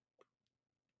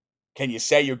 can you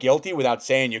say you're guilty without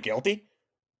saying you're guilty?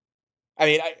 I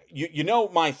mean, you know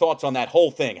my thoughts on that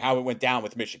whole thing, how it went down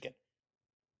with Michigan,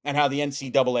 and how the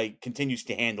NCAA continues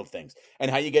to handle things,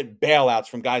 and how you get bailouts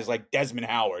from guys like Desmond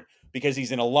Howard because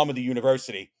he's an alum of the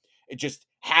university. It just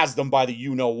has them by the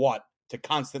you-know-what to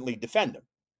constantly defend him.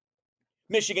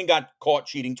 Michigan got caught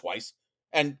cheating twice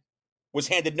and was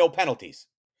handed no penalties.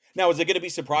 Now, is it going to be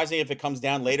surprising if it comes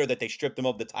down later that they stripped him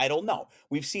of the title? No.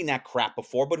 We've seen that crap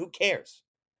before, but who cares?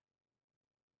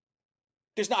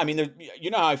 There's not, I mean, you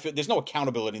know how I feel, there's no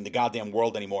accountability in the goddamn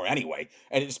world anymore anyway,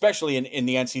 and especially in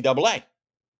the NCAA.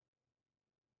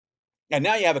 And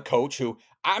now you have a coach who,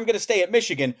 I'm going to stay at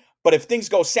Michigan, but if things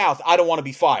go south, I don't want to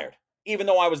be fired, even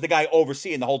though I was the guy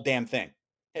overseeing the whole damn thing.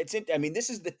 I mean, this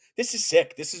is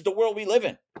sick. This is the world we live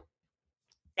in.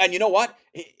 And you know what?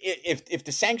 If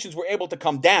the sanctions were able to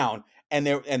come down and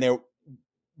there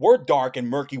were dark and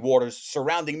murky waters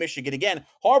surrounding Michigan again,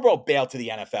 Harbaugh bailed to the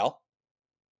NFL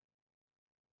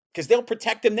because they'll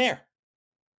protect him there.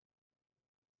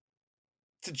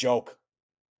 It's a joke.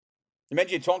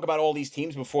 Imagine you talk about all these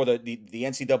teams before the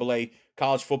NCAA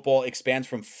college football expands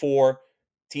from 4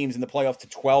 teams in the playoff to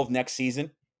 12 next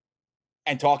season,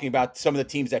 and talking about some of the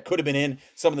teams that could have been in,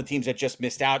 some of the teams that just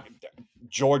missed out,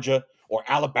 Georgia or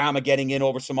Alabama getting in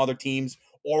over some other teams,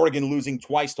 Oregon losing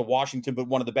twice to Washington, but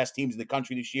one of the best teams in the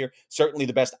country this year, certainly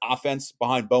the best offense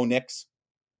behind Bo Nix.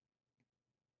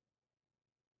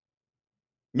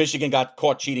 Michigan got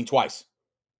caught cheating twice,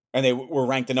 and they were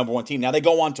ranked the number 1 team. Now, they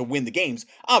go on to win the games,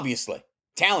 obviously.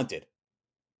 Talented.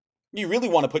 You really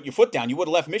want to put your foot down, you would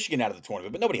have left Michigan out of the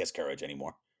tournament, but nobody has courage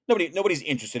anymore. Nobody's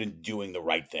interested in doing the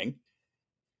right thing.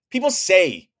 People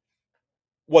say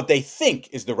what they think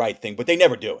is the right thing, but they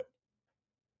never do it.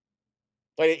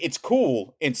 Like, it's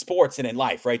cool in sports and in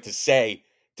life, right, to say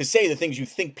the things you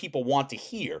think people want to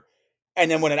hear,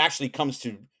 and then when it actually comes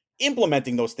to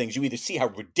implementing those things, you either see how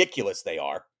ridiculous they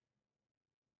are,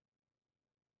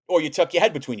 or you tuck your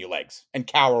head between your legs and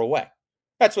cower away.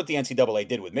 That's what the NCAA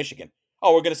did with Michigan.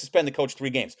 Oh, we're going to suspend the coach 3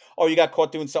 games. Oh, you got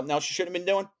caught doing something else you shouldn't have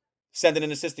been doing? Sending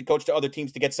an assistant coach to other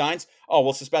teams to get signs? Oh,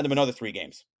 we'll suspend them another 3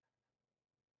 games.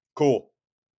 Cool.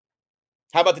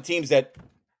 How about the teams that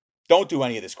don't do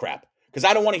any of this crap? Because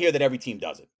I don't want to hear that every team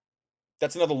does it.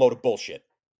 That's another load of bullshit.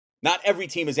 Not every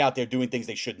team is out there doing things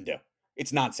they shouldn't do.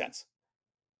 It's nonsense.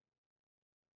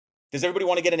 Does everybody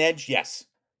want to get an edge? Yes.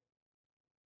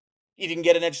 If you can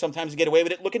get an edge sometimes and get away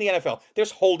with it, look in the NFL.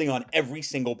 There's holding on every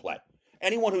single play.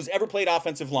 Anyone who's ever played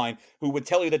offensive line who would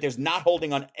tell you that there's not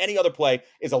holding on any other play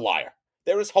is a liar.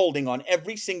 There is holding on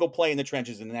every single play in the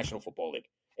trenches in the National Football League,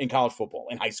 in college football,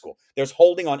 in high school. There's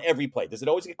holding on every play. Does it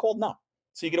always get called? No.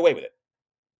 So you get away with it.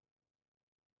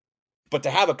 But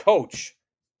to have a coach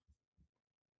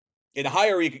in a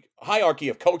hierarchy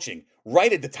of coaching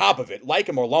right at the top of it, like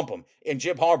him or lump him, in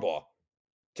Jim Harbaugh,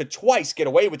 to twice get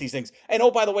away with these things. And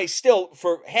oh, by the way, still,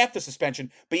 for half the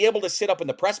suspension, be able to sit up in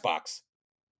the press box.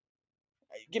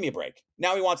 Give me a break.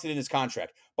 Now he wants it in his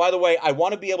contract. By the way, I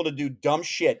want to be able to do dumb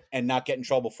shit and not get in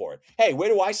trouble for it. Hey, where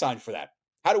do I sign for that?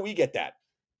 How do we get that?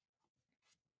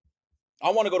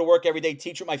 I want to go to work every day,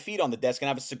 teach with my feet on the desk, and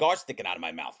have a cigar sticking out of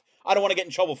my mouth. I don't want to get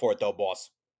in trouble for it, though,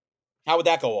 boss. How would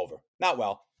that go over? Not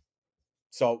well.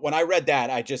 So when I read that,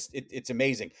 it's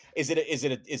amazing. Is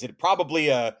it probably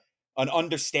an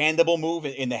understandable move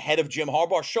in the head of Jim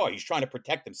Harbaugh? Sure, he's trying to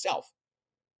protect himself.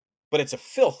 But it's a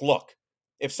filth look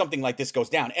if something like this goes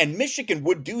down. And Michigan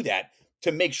would do that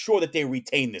to make sure that they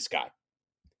retain this guy.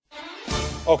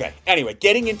 Okay, anyway,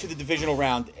 getting into the divisional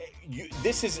round,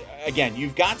 this is, again,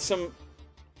 you've got some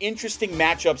interesting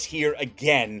matchups here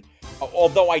again,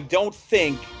 although I don't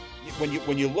think,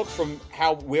 when you look from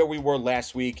where we were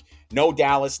last week, no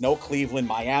Dallas, no Cleveland,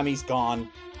 Miami's gone.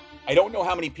 I don't know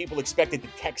how many people expected the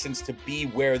Texans to be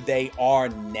where they are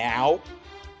now,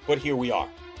 but here we are.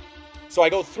 So I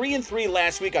go 3-3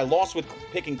 last week. I lost with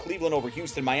picking Cleveland over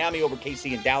Houston, Miami over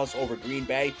KC, and Dallas over Green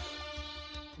Bay.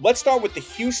 Let's start with the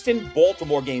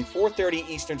Houston-Baltimore game, 4:30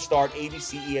 Eastern start,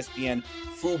 ABC, ESPN,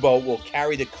 Fubo will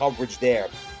carry the coverage there.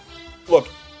 Look,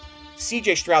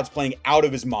 C.J. Stroud's playing out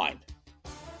of his mind.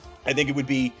 I think it would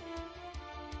be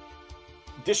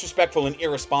disrespectful and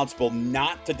irresponsible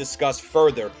not to discuss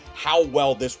further how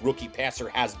well this rookie passer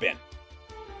has been.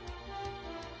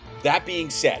 That being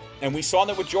said, and we saw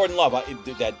that with Jordan Love,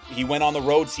 that he went on the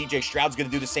road. C.J. Stroud's going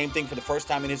to do the same thing for the first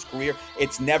time in his career.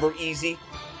 It's never easy.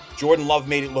 Jordan Love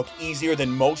made it look easier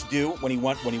than most do when he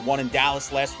won in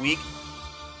Dallas last week.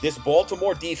 This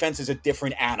Baltimore defense is a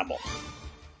different animal.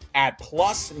 At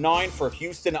 +9 for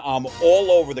Houston, I'm all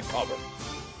over the cover.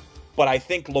 But I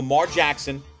think Lamar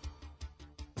Jackson,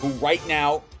 who right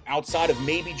now, outside of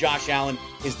maybe Josh Allen,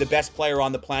 is the best player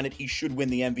on the planet. He should win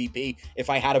the MVP. If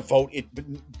I had a vote,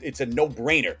 it's a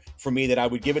no-brainer for me that I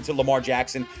would give it to Lamar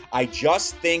Jackson. I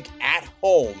just think at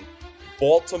home,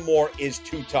 Baltimore is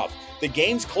too tough. The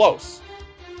game's close.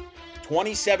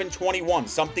 27-21,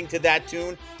 something to that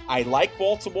tune. I like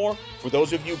Baltimore. For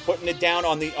those of you putting it down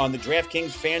on the DraftKings,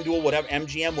 FanDuel, whatever,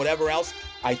 MGM, whatever else,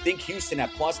 I think Houston at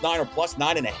 +9 or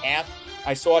 +9.5.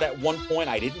 I saw it at one point.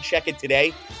 I didn't check it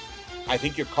today. I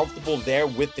think you're comfortable there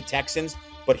with the Texans,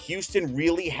 but Houston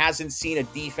really hasn't seen a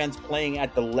defense playing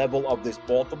at the level of this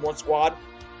Baltimore squad.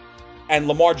 And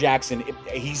Lamar Jackson,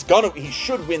 he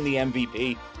should win the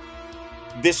MVP.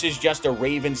 This is just a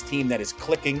Ravens team that is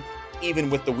clicking, even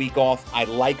with the week off. I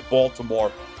like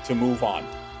Baltimore to move on.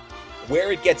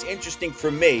 Where it gets interesting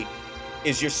for me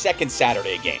is your second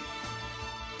Saturday game,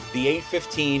 the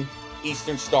 8:15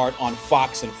 Eastern start on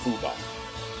Fox and Fubo.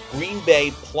 Green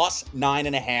Bay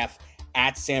 +9.5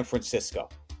 at San Francisco.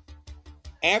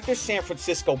 After San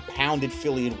Francisco pounded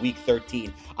Philly in Week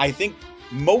 13, I think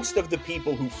most of the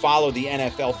people who follow the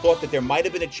NFL thought that there might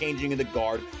have been a changing of the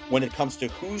guard when it comes to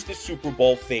who's the Super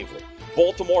Bowl favorite.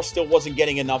 Baltimore still wasn't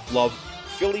getting enough love.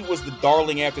 Philly was the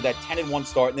darling after that 10-1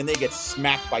 start, and then they get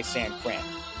smacked by San Fran.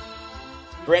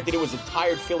 Granted, it was a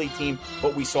tired Philly team,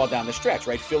 but we saw down the stretch,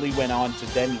 right? Philly went on to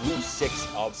then lose 6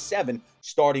 of 7,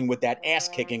 starting with that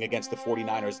ass-kicking against the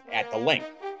 49ers at the link.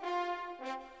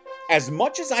 As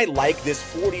much as I like this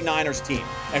 49ers team,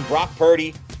 and Brock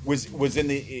Purdy is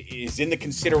in the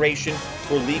consideration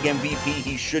for league MVP,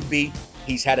 he should be.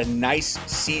 He's had a nice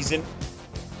season.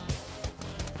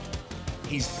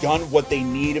 He's done what they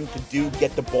need him to do,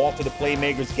 get the ball to the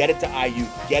playmakers, get it to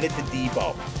Ayuk, get it to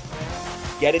Debo,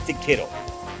 get it to Kittle,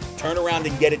 turn around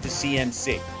and get it to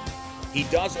CMC. He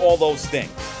does all those things.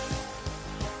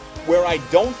 Where I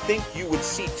don't think you would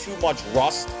see too much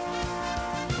rust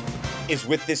is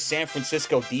with this San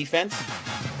Francisco defense.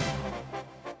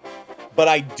 But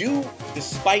I do,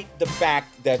 despite the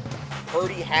fact that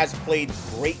Purdy has played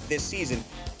great this season,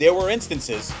 there were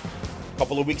instances a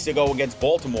couple of weeks ago against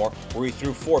Baltimore where he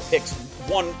threw 4 picks.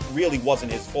 One really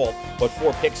wasn't his fault, but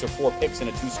 4 picks are 4 picks in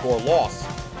a 2-score loss.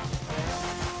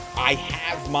 I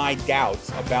have my doubts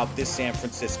about this San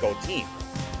Francisco team.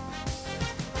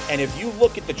 And if you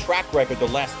look at the track record the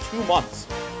last 2 months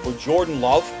for Jordan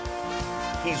Love,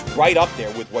 he's right up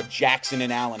there with what Jackson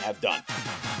and Allen have done.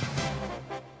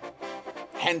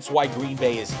 Hence why Green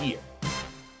Bay is here.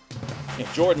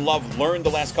 If Jordan Love learned the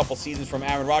last couple seasons from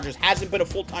Aaron Rodgers, hasn't been a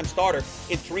full-time starter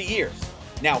in 3 years.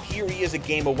 Now here he is a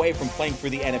game away from playing for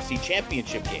the NFC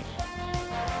Championship game.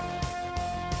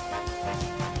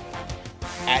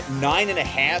 At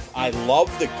 9.5, I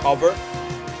love the cover,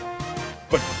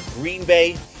 but Green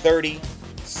Bay 30,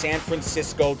 San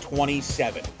Francisco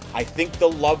 27. I think the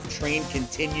Love train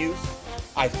continues.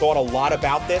 I thought a lot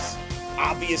about this.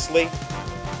 Obviously,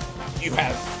 you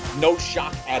have no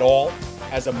shock at all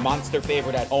as a monster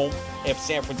favorite at home if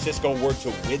San Francisco were to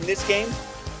win this game.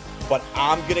 But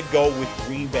I'm going to go with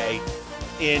Green Bay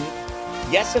in,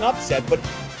 yes, an upset, but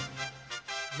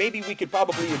maybe we could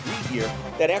probably agree here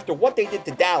that after what they did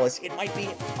to Dallas, it might be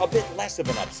a bit less of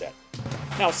an upset.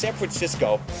 Now, San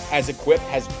Francisco, as equipped,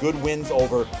 has good wins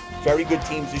over very good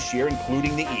teams this year,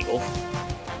 including the Eagles.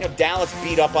 You know, Dallas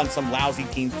beat up on some lousy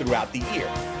teams throughout the year.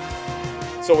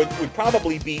 So it would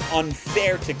probably be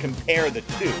unfair to compare the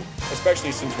two,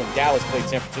 especially since when Dallas played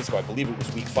San Francisco, I believe it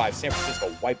was Week 5, San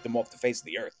Francisco wiped them off the face of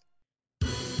the earth.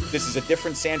 This is a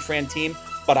different San Fran team,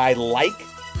 but I like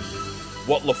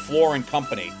what LaFleur and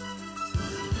company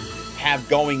have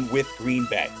going with Green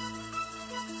Bay.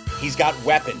 He's got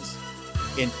weapons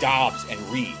in Dobbs and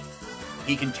Reed.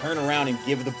 He can turn around and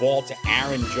give the ball to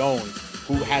Aaron Jones,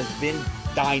 who has been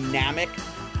dynamic,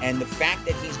 and the fact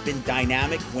that he's been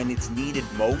dynamic when it's needed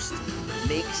most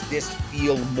makes this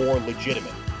feel more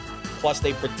legitimate. Plus,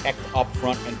 they protect up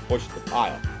front and push the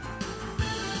pile.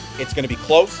 It's going to be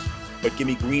close, but give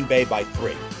me Green Bay by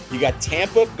 3. You got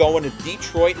Tampa going to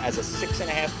Detroit as a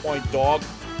 6.5-point dog,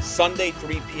 Sunday,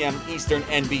 3 p.m. Eastern,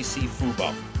 NBC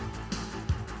Fubo.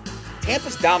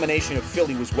 Tampa's domination of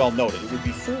Philly was well noted. It would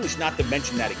be foolish not to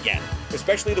mention that again,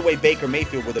 especially the way Baker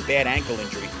Mayfield, with a bad ankle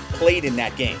injury, played in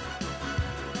that game.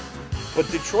 But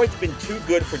Detroit's been too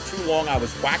good for too long. I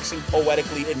was waxing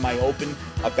poetically in my open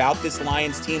about this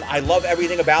Lions team. I love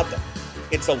everything about them.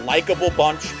 It's a likable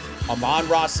bunch.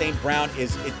 Amon-Ra St. Brown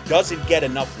it doesn't get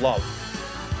enough love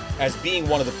as being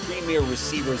one of the premier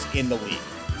receivers in the league.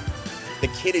 The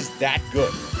kid is that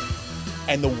good.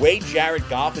 And the way Jared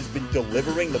Goff has been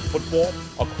delivering the football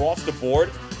across the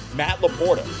board, Matt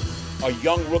LaPorta, a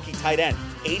young rookie tight end,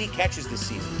 80 catches this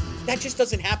season. That just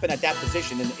doesn't happen at that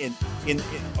position in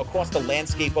across the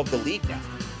landscape of the league now.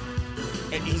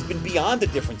 And he's been beyond the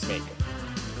difference maker.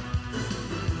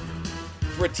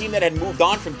 For a team that had moved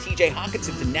on from TJ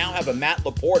Hawkinson to now have a Matt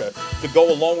LaPorta to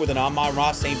go along with an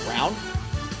Amon-Ra St. Brown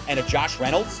and a Josh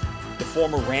Reynolds, the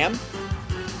former Ram,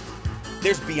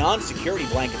 there's beyond security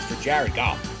blankets for Jared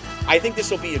Goff. I think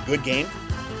this will be a good game.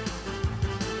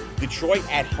 Detroit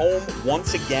at home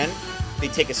once again. They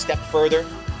take a step further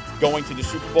going to the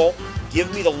Super Bowl.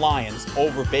 Give me the Lions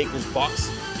over Baker's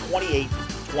Bucks,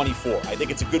 28-24. I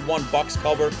think it's a good one. Bucks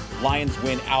cover. Lions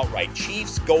win outright.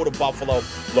 Chiefs go to Buffalo.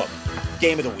 Look,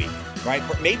 game of the week, right?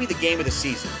 Maybe the game of the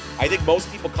season. I think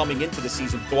most people coming into the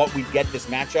season thought we'd get this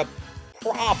matchup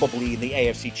probably in the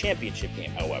AFC Championship game,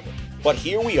 however. But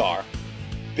here we are.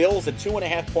 Bills a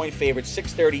 2.5-point favorite,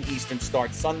 6:30 Eastern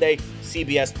start Sunday.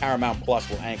 CBS Paramount Plus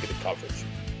will anchor the coverage.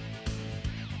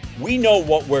 We know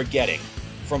what we're getting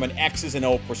from an X's and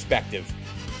O perspective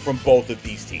from both of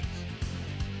these teams.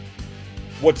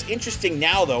 What's interesting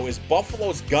now, though, is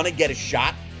Buffalo's going to get a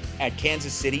shot at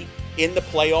Kansas City in the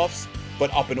playoffs,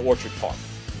 but up in Orchard Park.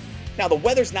 Now, the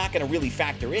weather's not going to really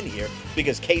factor in here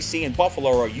because KC and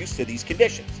Buffalo are used to these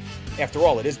conditions. After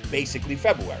all, it is basically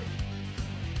February.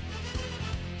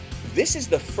 This is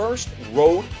the first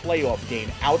road playoff game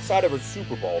outside of a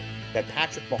Super Bowl that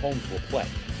Patrick Mahomes will play.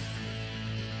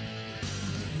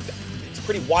 It's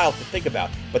pretty wild to think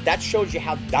about, but that shows you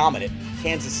how dominant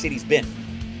Kansas City's been.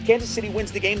 Kansas City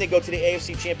wins the game, they go to the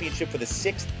AFC Championship for the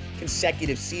 6th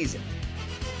consecutive season.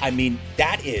 I mean,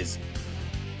 that is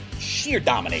sheer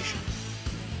domination.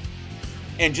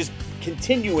 And just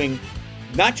continuing,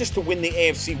 not just to win the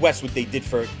AFC West, what they did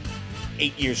for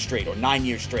 8 years straight or 9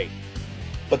 years straight,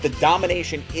 but the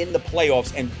domination in the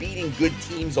playoffs and beating good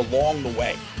teams along the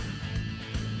way.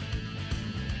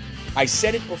 I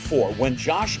said it before, when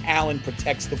Josh Allen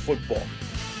protects the football,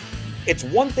 it's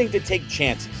one thing to take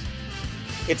chances.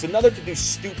 It's another to do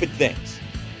stupid things.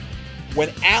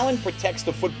 When Allen protects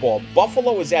the football,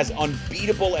 Buffalo is as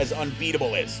unbeatable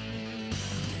is.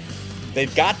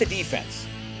 They've got the defense.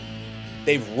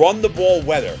 They've run the ball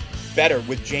better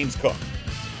with James Cook.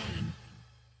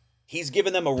 He's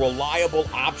given them a reliable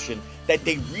option that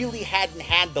they really hadn't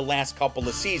had the last couple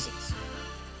of seasons.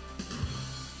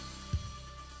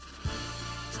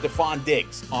 Stephon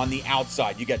Diggs on the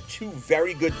outside. You got two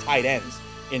very good tight ends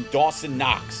in Dawson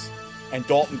Knox and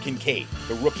Dalton Kincaid,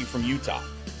 the rookie from Utah.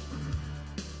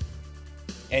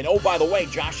 And oh, by the way,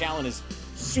 Josh Allen is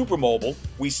super mobile.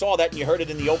 We saw that and you heard it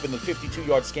in the open, the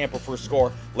 52-yard scamper for a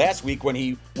score last week when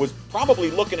he was probably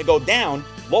looking to go down,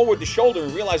 lowered the shoulder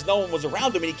and realized no one was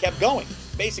around him and he kept going,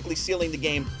 basically sealing the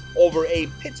game over a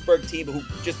Pittsburgh team who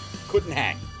just couldn't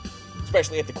hang,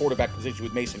 especially at the quarterback position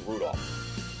with Mason Rudolph.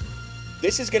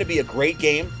 This is going to be a great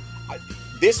game.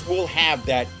 This will have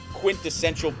that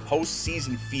quintessential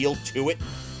postseason feel to it.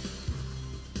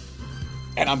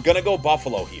 And I'm going to go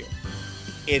Buffalo here.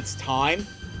 It's time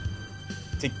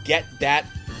to get that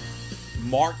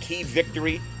marquee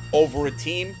victory over a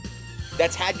team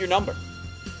that's had your number.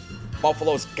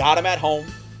 Buffalo's got them at home.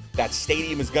 That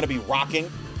stadium is going to be rocking.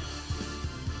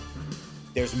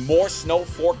 There's more snow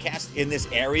forecast in this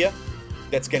area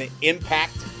that's going to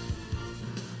impact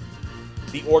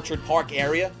the Orchard Park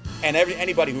area. And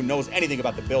anybody who knows anything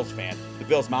about the Bills fan, the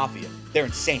Bills Mafia, they're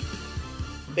insane.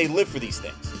 They live for these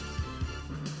things.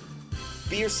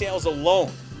 Beer sales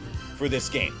alone for this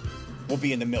game will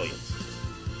be in the millions.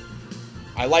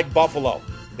 I like Buffalo.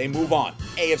 They move on.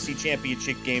 AFC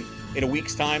Championship game in a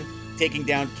week's time, taking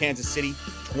down Kansas City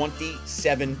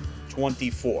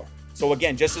 27-24. So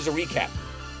again, just as a recap,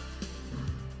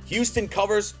 Houston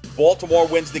covers, Baltimore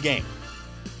wins the game.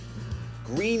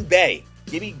 Green Bay,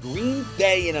 give me Green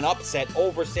Bay in an upset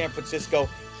over San Francisco,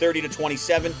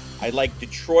 30-27. I like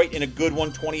Detroit in a good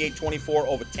one, 28-24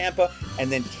 over Tampa. And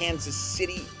then Kansas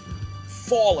City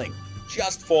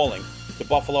just falling to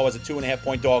Buffalo as a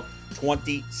 2.5-point dog,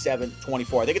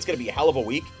 27-24. I think it's going to be a hell of a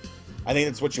week. I think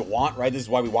that's what you want, right? This is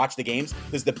why we watch the games.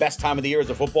 This is the best time of the year as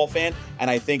a football fan. And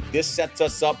I think this sets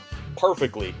us up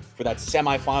perfectly for that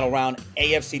semifinal round,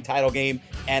 AFC title game,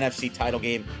 NFC title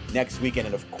game next weekend.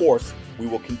 And of course, we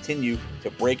will continue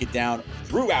to break it down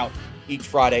throughout each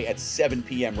Friday at 7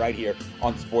 p.m. right here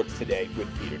on Sports Today with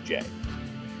Peter J.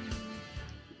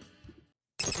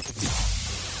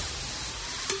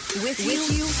 With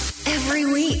you every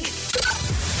week.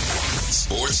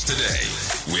 Sports Today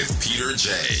with Peter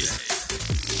J.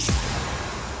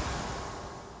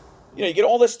 You know, you get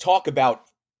all this talk about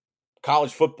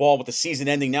college football with the season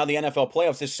ending, now the NFL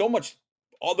playoffs. There's so much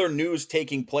other news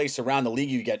taking place around the league.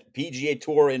 You get PGA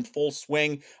Tour in full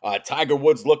swing. Tiger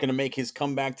Woods looking to make his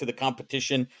comeback to the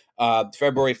competition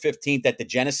February 15th at the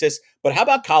Genesis. But how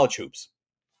about college hoops?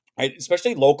 Right?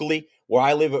 Especially locally, where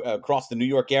I live across the New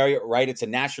York area, right? It's a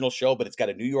national show, but it's got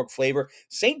a New York flavor.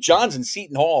 St. John's and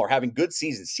Seton Hall are having good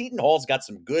seasons. Seton Hall's got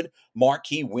some good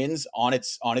marquee wins on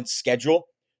its schedule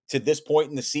to this point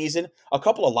in the season. A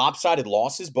couple of lopsided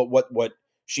losses, but what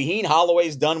Shaheen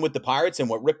Holloway's done with the Pirates and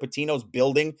what Rick Pitino's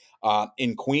building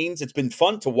in Queens, it's been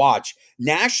fun to watch.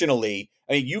 Nationally,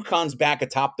 I mean, UConn's back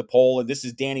atop the poll, and this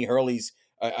is Danny Hurley's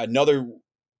another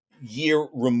year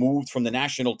removed from the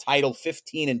national title,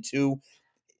 15-2.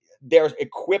 They're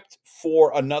equipped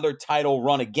for another title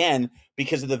run again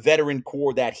because of the veteran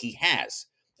core that he has.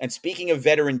 And speaking of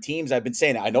veteran teams, I've been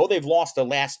saying, I know they've lost the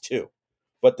last two,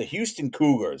 but the Houston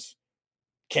Cougars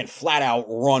can flat out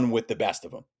run with the best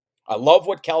of them. I love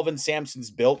what Kelvin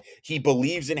Sampson's built. He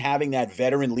believes in having that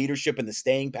veteran leadership and the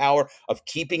staying power of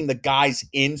keeping the guys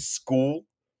in school.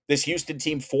 This Houston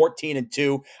team,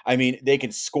 14-2. I mean, they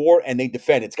can score and they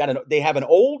defend. They have an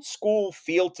old school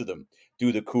feel to them,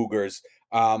 do the Cougars.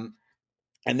 And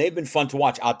they've been fun to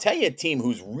watch. I'll tell you a team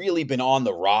who's really been on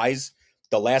the rise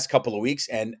the last couple of weeks,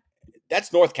 and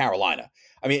that's North Carolina.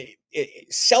 I mean,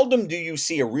 seldom do you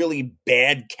see a really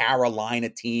bad Carolina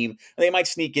team. They might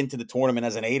sneak into the tournament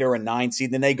as an 8 or a 9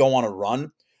 seed, then they go on a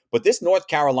run. But this North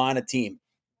Carolina team,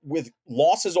 with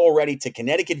losses already to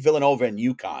Connecticut, Villanova, and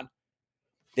UConn,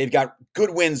 they've got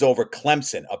good wins over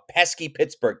Clemson, a pesky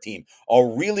Pittsburgh team, a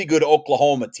really good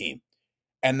Oklahoma team,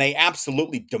 and they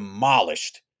absolutely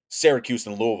demolished Syracuse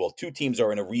and Louisville. Two teams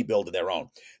are in a rebuild of their own.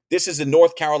 This is a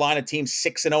North Carolina team,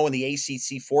 6-0 in the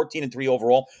ACC, 14-3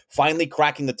 overall, finally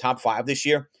cracking the top 5 this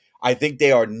year. I think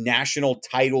they are national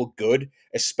title good,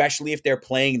 especially if they're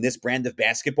playing this brand of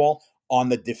basketball on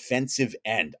the defensive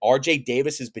end. RJ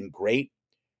Davis has been great.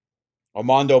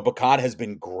 Armando Bacot has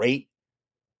been great.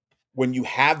 When you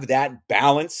have that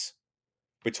balance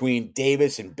between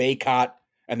Davis and Bacot,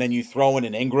 and then you throw in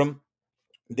an Ingram,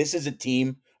 this is a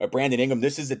team, Brandon Ingram,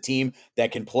 this is a team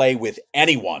that can play with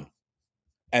anyone,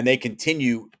 and they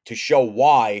continue to show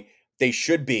why they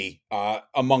should be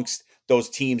amongst those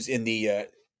teams in the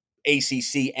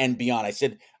ACC and beyond. I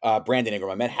said Brandon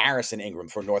Ingram. I meant Harrison Ingram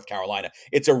for North Carolina.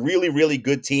 It's a really, really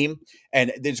good team,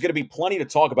 and there's going to be plenty to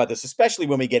talk about this, especially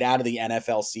when we get out of the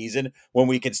NFL season, when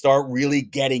we can start really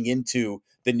getting into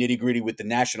the nitty-gritty with the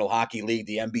National Hockey League,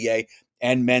 the NBA,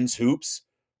 and men's hoops.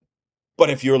 But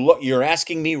if you're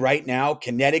asking me right now,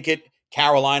 Connecticut,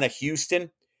 Carolina, Houston,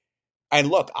 and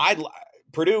look,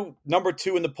 Purdue number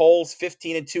 2 in the polls,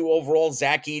 15-2 overall.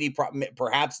 Zach Edey,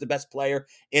 perhaps the best player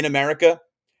in America.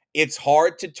 It's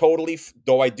hard to totally,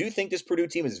 though I do think this Purdue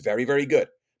team is very, very good.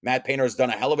 Matt Painter has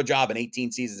done a hell of a job in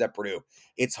 18 seasons at Purdue.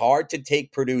 It's hard to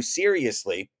take Purdue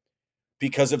seriously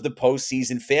because of the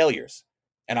postseason failures.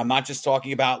 And I'm not just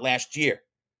talking about last year,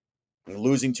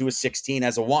 losing to a 16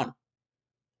 as a 1.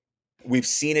 We've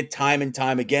seen it time and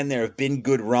time again. There have been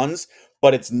good runs,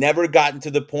 but it's never gotten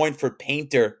to the point for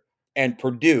Painter and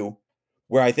Purdue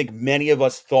where I think many of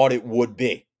us thought it would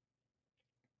be.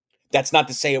 That's not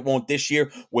to say it won't this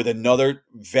year with another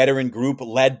veteran group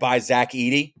led by Zach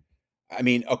Edey. I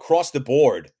mean, across the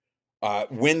board,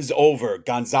 wins over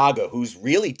Gonzaga, who's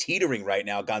really teetering right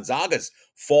now. Gonzaga's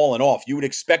fallen off. You would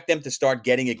expect them to start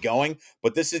getting it going,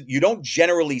 but you don't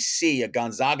generally see a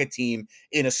Gonzaga team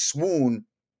in a swoon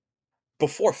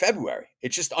before February.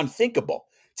 It's just unthinkable.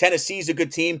 Tennessee's a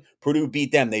good team. Purdue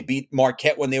beat them. They beat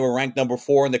Marquette when they were ranked number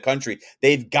 4 in the country.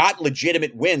 They've got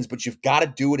legitimate wins, but you've got to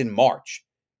do it in March.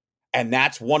 And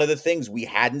that's one of the things we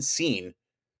hadn't seen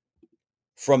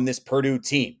from this Purdue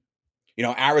team. You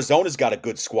know, Arizona's got a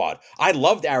good squad. I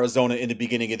loved Arizona in the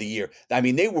beginning of the year. I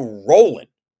mean, they were rolling.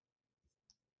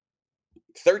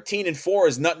 13-4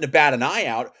 is nothing to bat an eye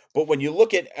out, but when you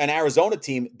look at an Arizona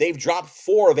team, they've dropped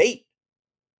 4 of 8.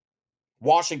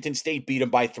 Washington State beat them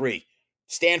by 3.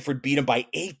 Stanford beat them by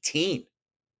 18.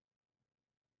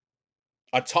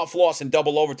 A tough loss in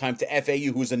double overtime to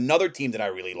FAU, who's another team that I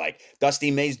really like.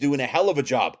 Dusty May's doing a hell of a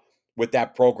job with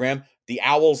that program. The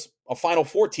Owls, a Final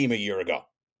Four team a year ago.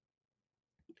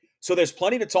 So there's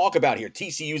plenty to talk about here.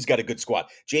 TCU's got a good squad.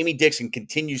 Jamie Dixon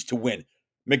continues to win.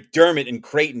 McDermott and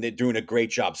Creighton, they're doing a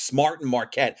great job. Smart and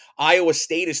Marquette. Iowa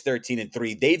State is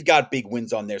 13-3. They've got big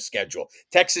wins on their schedule.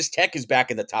 Texas Tech is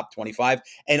back in the top 25,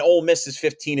 and Ole Miss is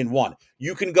 15-1.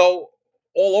 You can go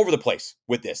all over the place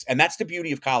with this, and that's the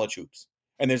beauty of college hoops.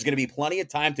 And there's going to be plenty of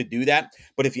time to do that.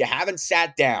 But if you haven't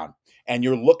sat down and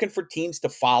you're looking for teams to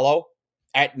follow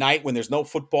at night when there's no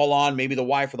football on, maybe the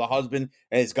wife or the husband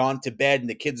has gone to bed and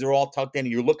the kids are all tucked in,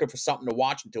 and you're looking for something to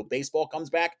watch until baseball comes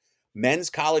back,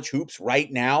 men's college hoops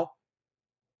right now,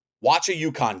 watch a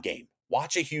UConn game,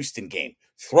 watch a Houston game,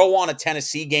 throw on a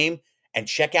Tennessee game, and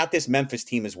check out this Memphis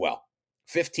team as well.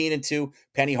 15-2,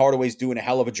 Penny Hardaway's doing a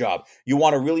hell of a job. You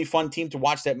want a really fun team to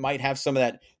watch that might have some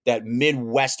of that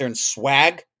Midwestern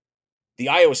swag? The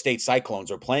Iowa State Cyclones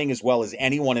are playing as well as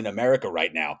anyone in America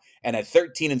right now. And at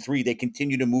 13-3, they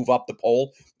continue to move up the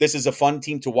poll. This is a fun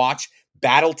team to watch,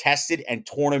 battle-tested and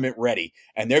tournament-ready.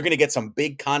 And they're going to get some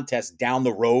big contests down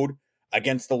the road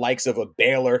against the likes of a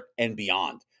Baylor and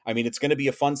beyond. I mean, it's going to be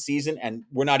a fun season, and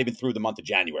we're not even through the month of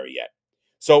January yet.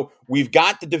 So we've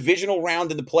got the divisional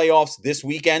round in the playoffs this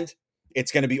weekend.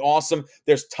 It's going to be awesome.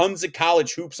 There's tons of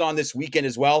college hoops on this weekend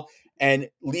as well. And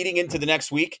leading into the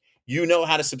next week, you know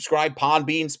how to subscribe.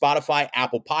 Podbean, Spotify,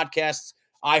 Apple Podcasts,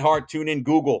 iHeart, TuneIn,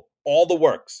 Google, all the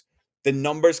works. The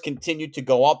numbers continue to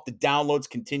go up. The downloads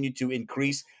continue to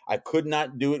increase. I could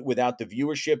not do it without the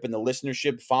viewership and the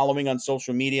listenership, following on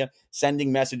social media,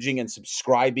 sending messaging, and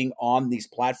subscribing on these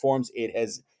platforms. It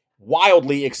has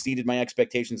wildly exceeded my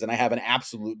expectations, and I have an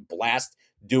absolute blast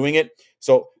doing it.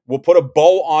 So we'll put a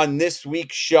bow on this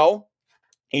week's show.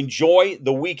 Enjoy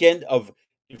the weekend of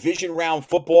division round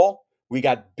football. We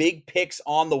got big picks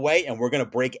on the way, and we're going to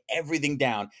break everything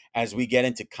down as we get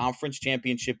into conference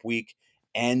championship week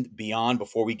and beyond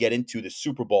before we get into the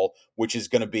Super Bowl, which is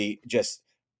going to be just,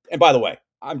 and by the way,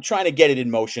 I'm trying to get it in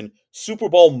motion. Super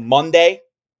Bowl Monday.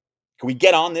 Can we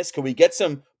get on this? Can we get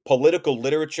some political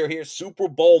literature here? Super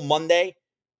Bowl Monday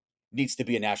needs to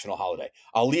be a national holiday.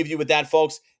 I'll leave you with that,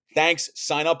 folks. Thanks.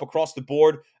 Sign up across the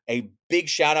board. A big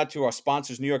shout out to our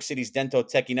sponsors, New York City's Dento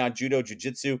Tekina, Judo,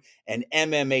 Jiu-Jitsu, and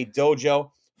MMA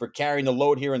Dojo for carrying the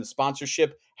load here in the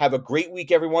sponsorship. Have a great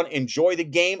week, everyone. Enjoy the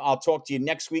game. I'll talk to you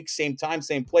next week, same time,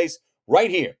 same place,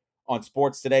 right here on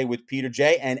Sports Today with Peter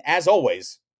J. And as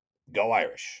always, go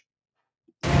Irish.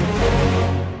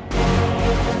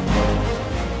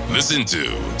 Listen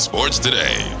to Sports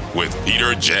Today with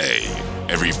Peter J.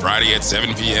 every Friday at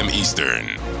 7 p.m. Eastern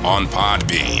on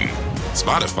Podbean,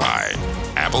 Spotify,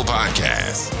 Apple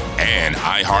Podcasts, and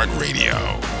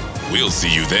iHeartRadio. We'll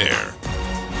see you there.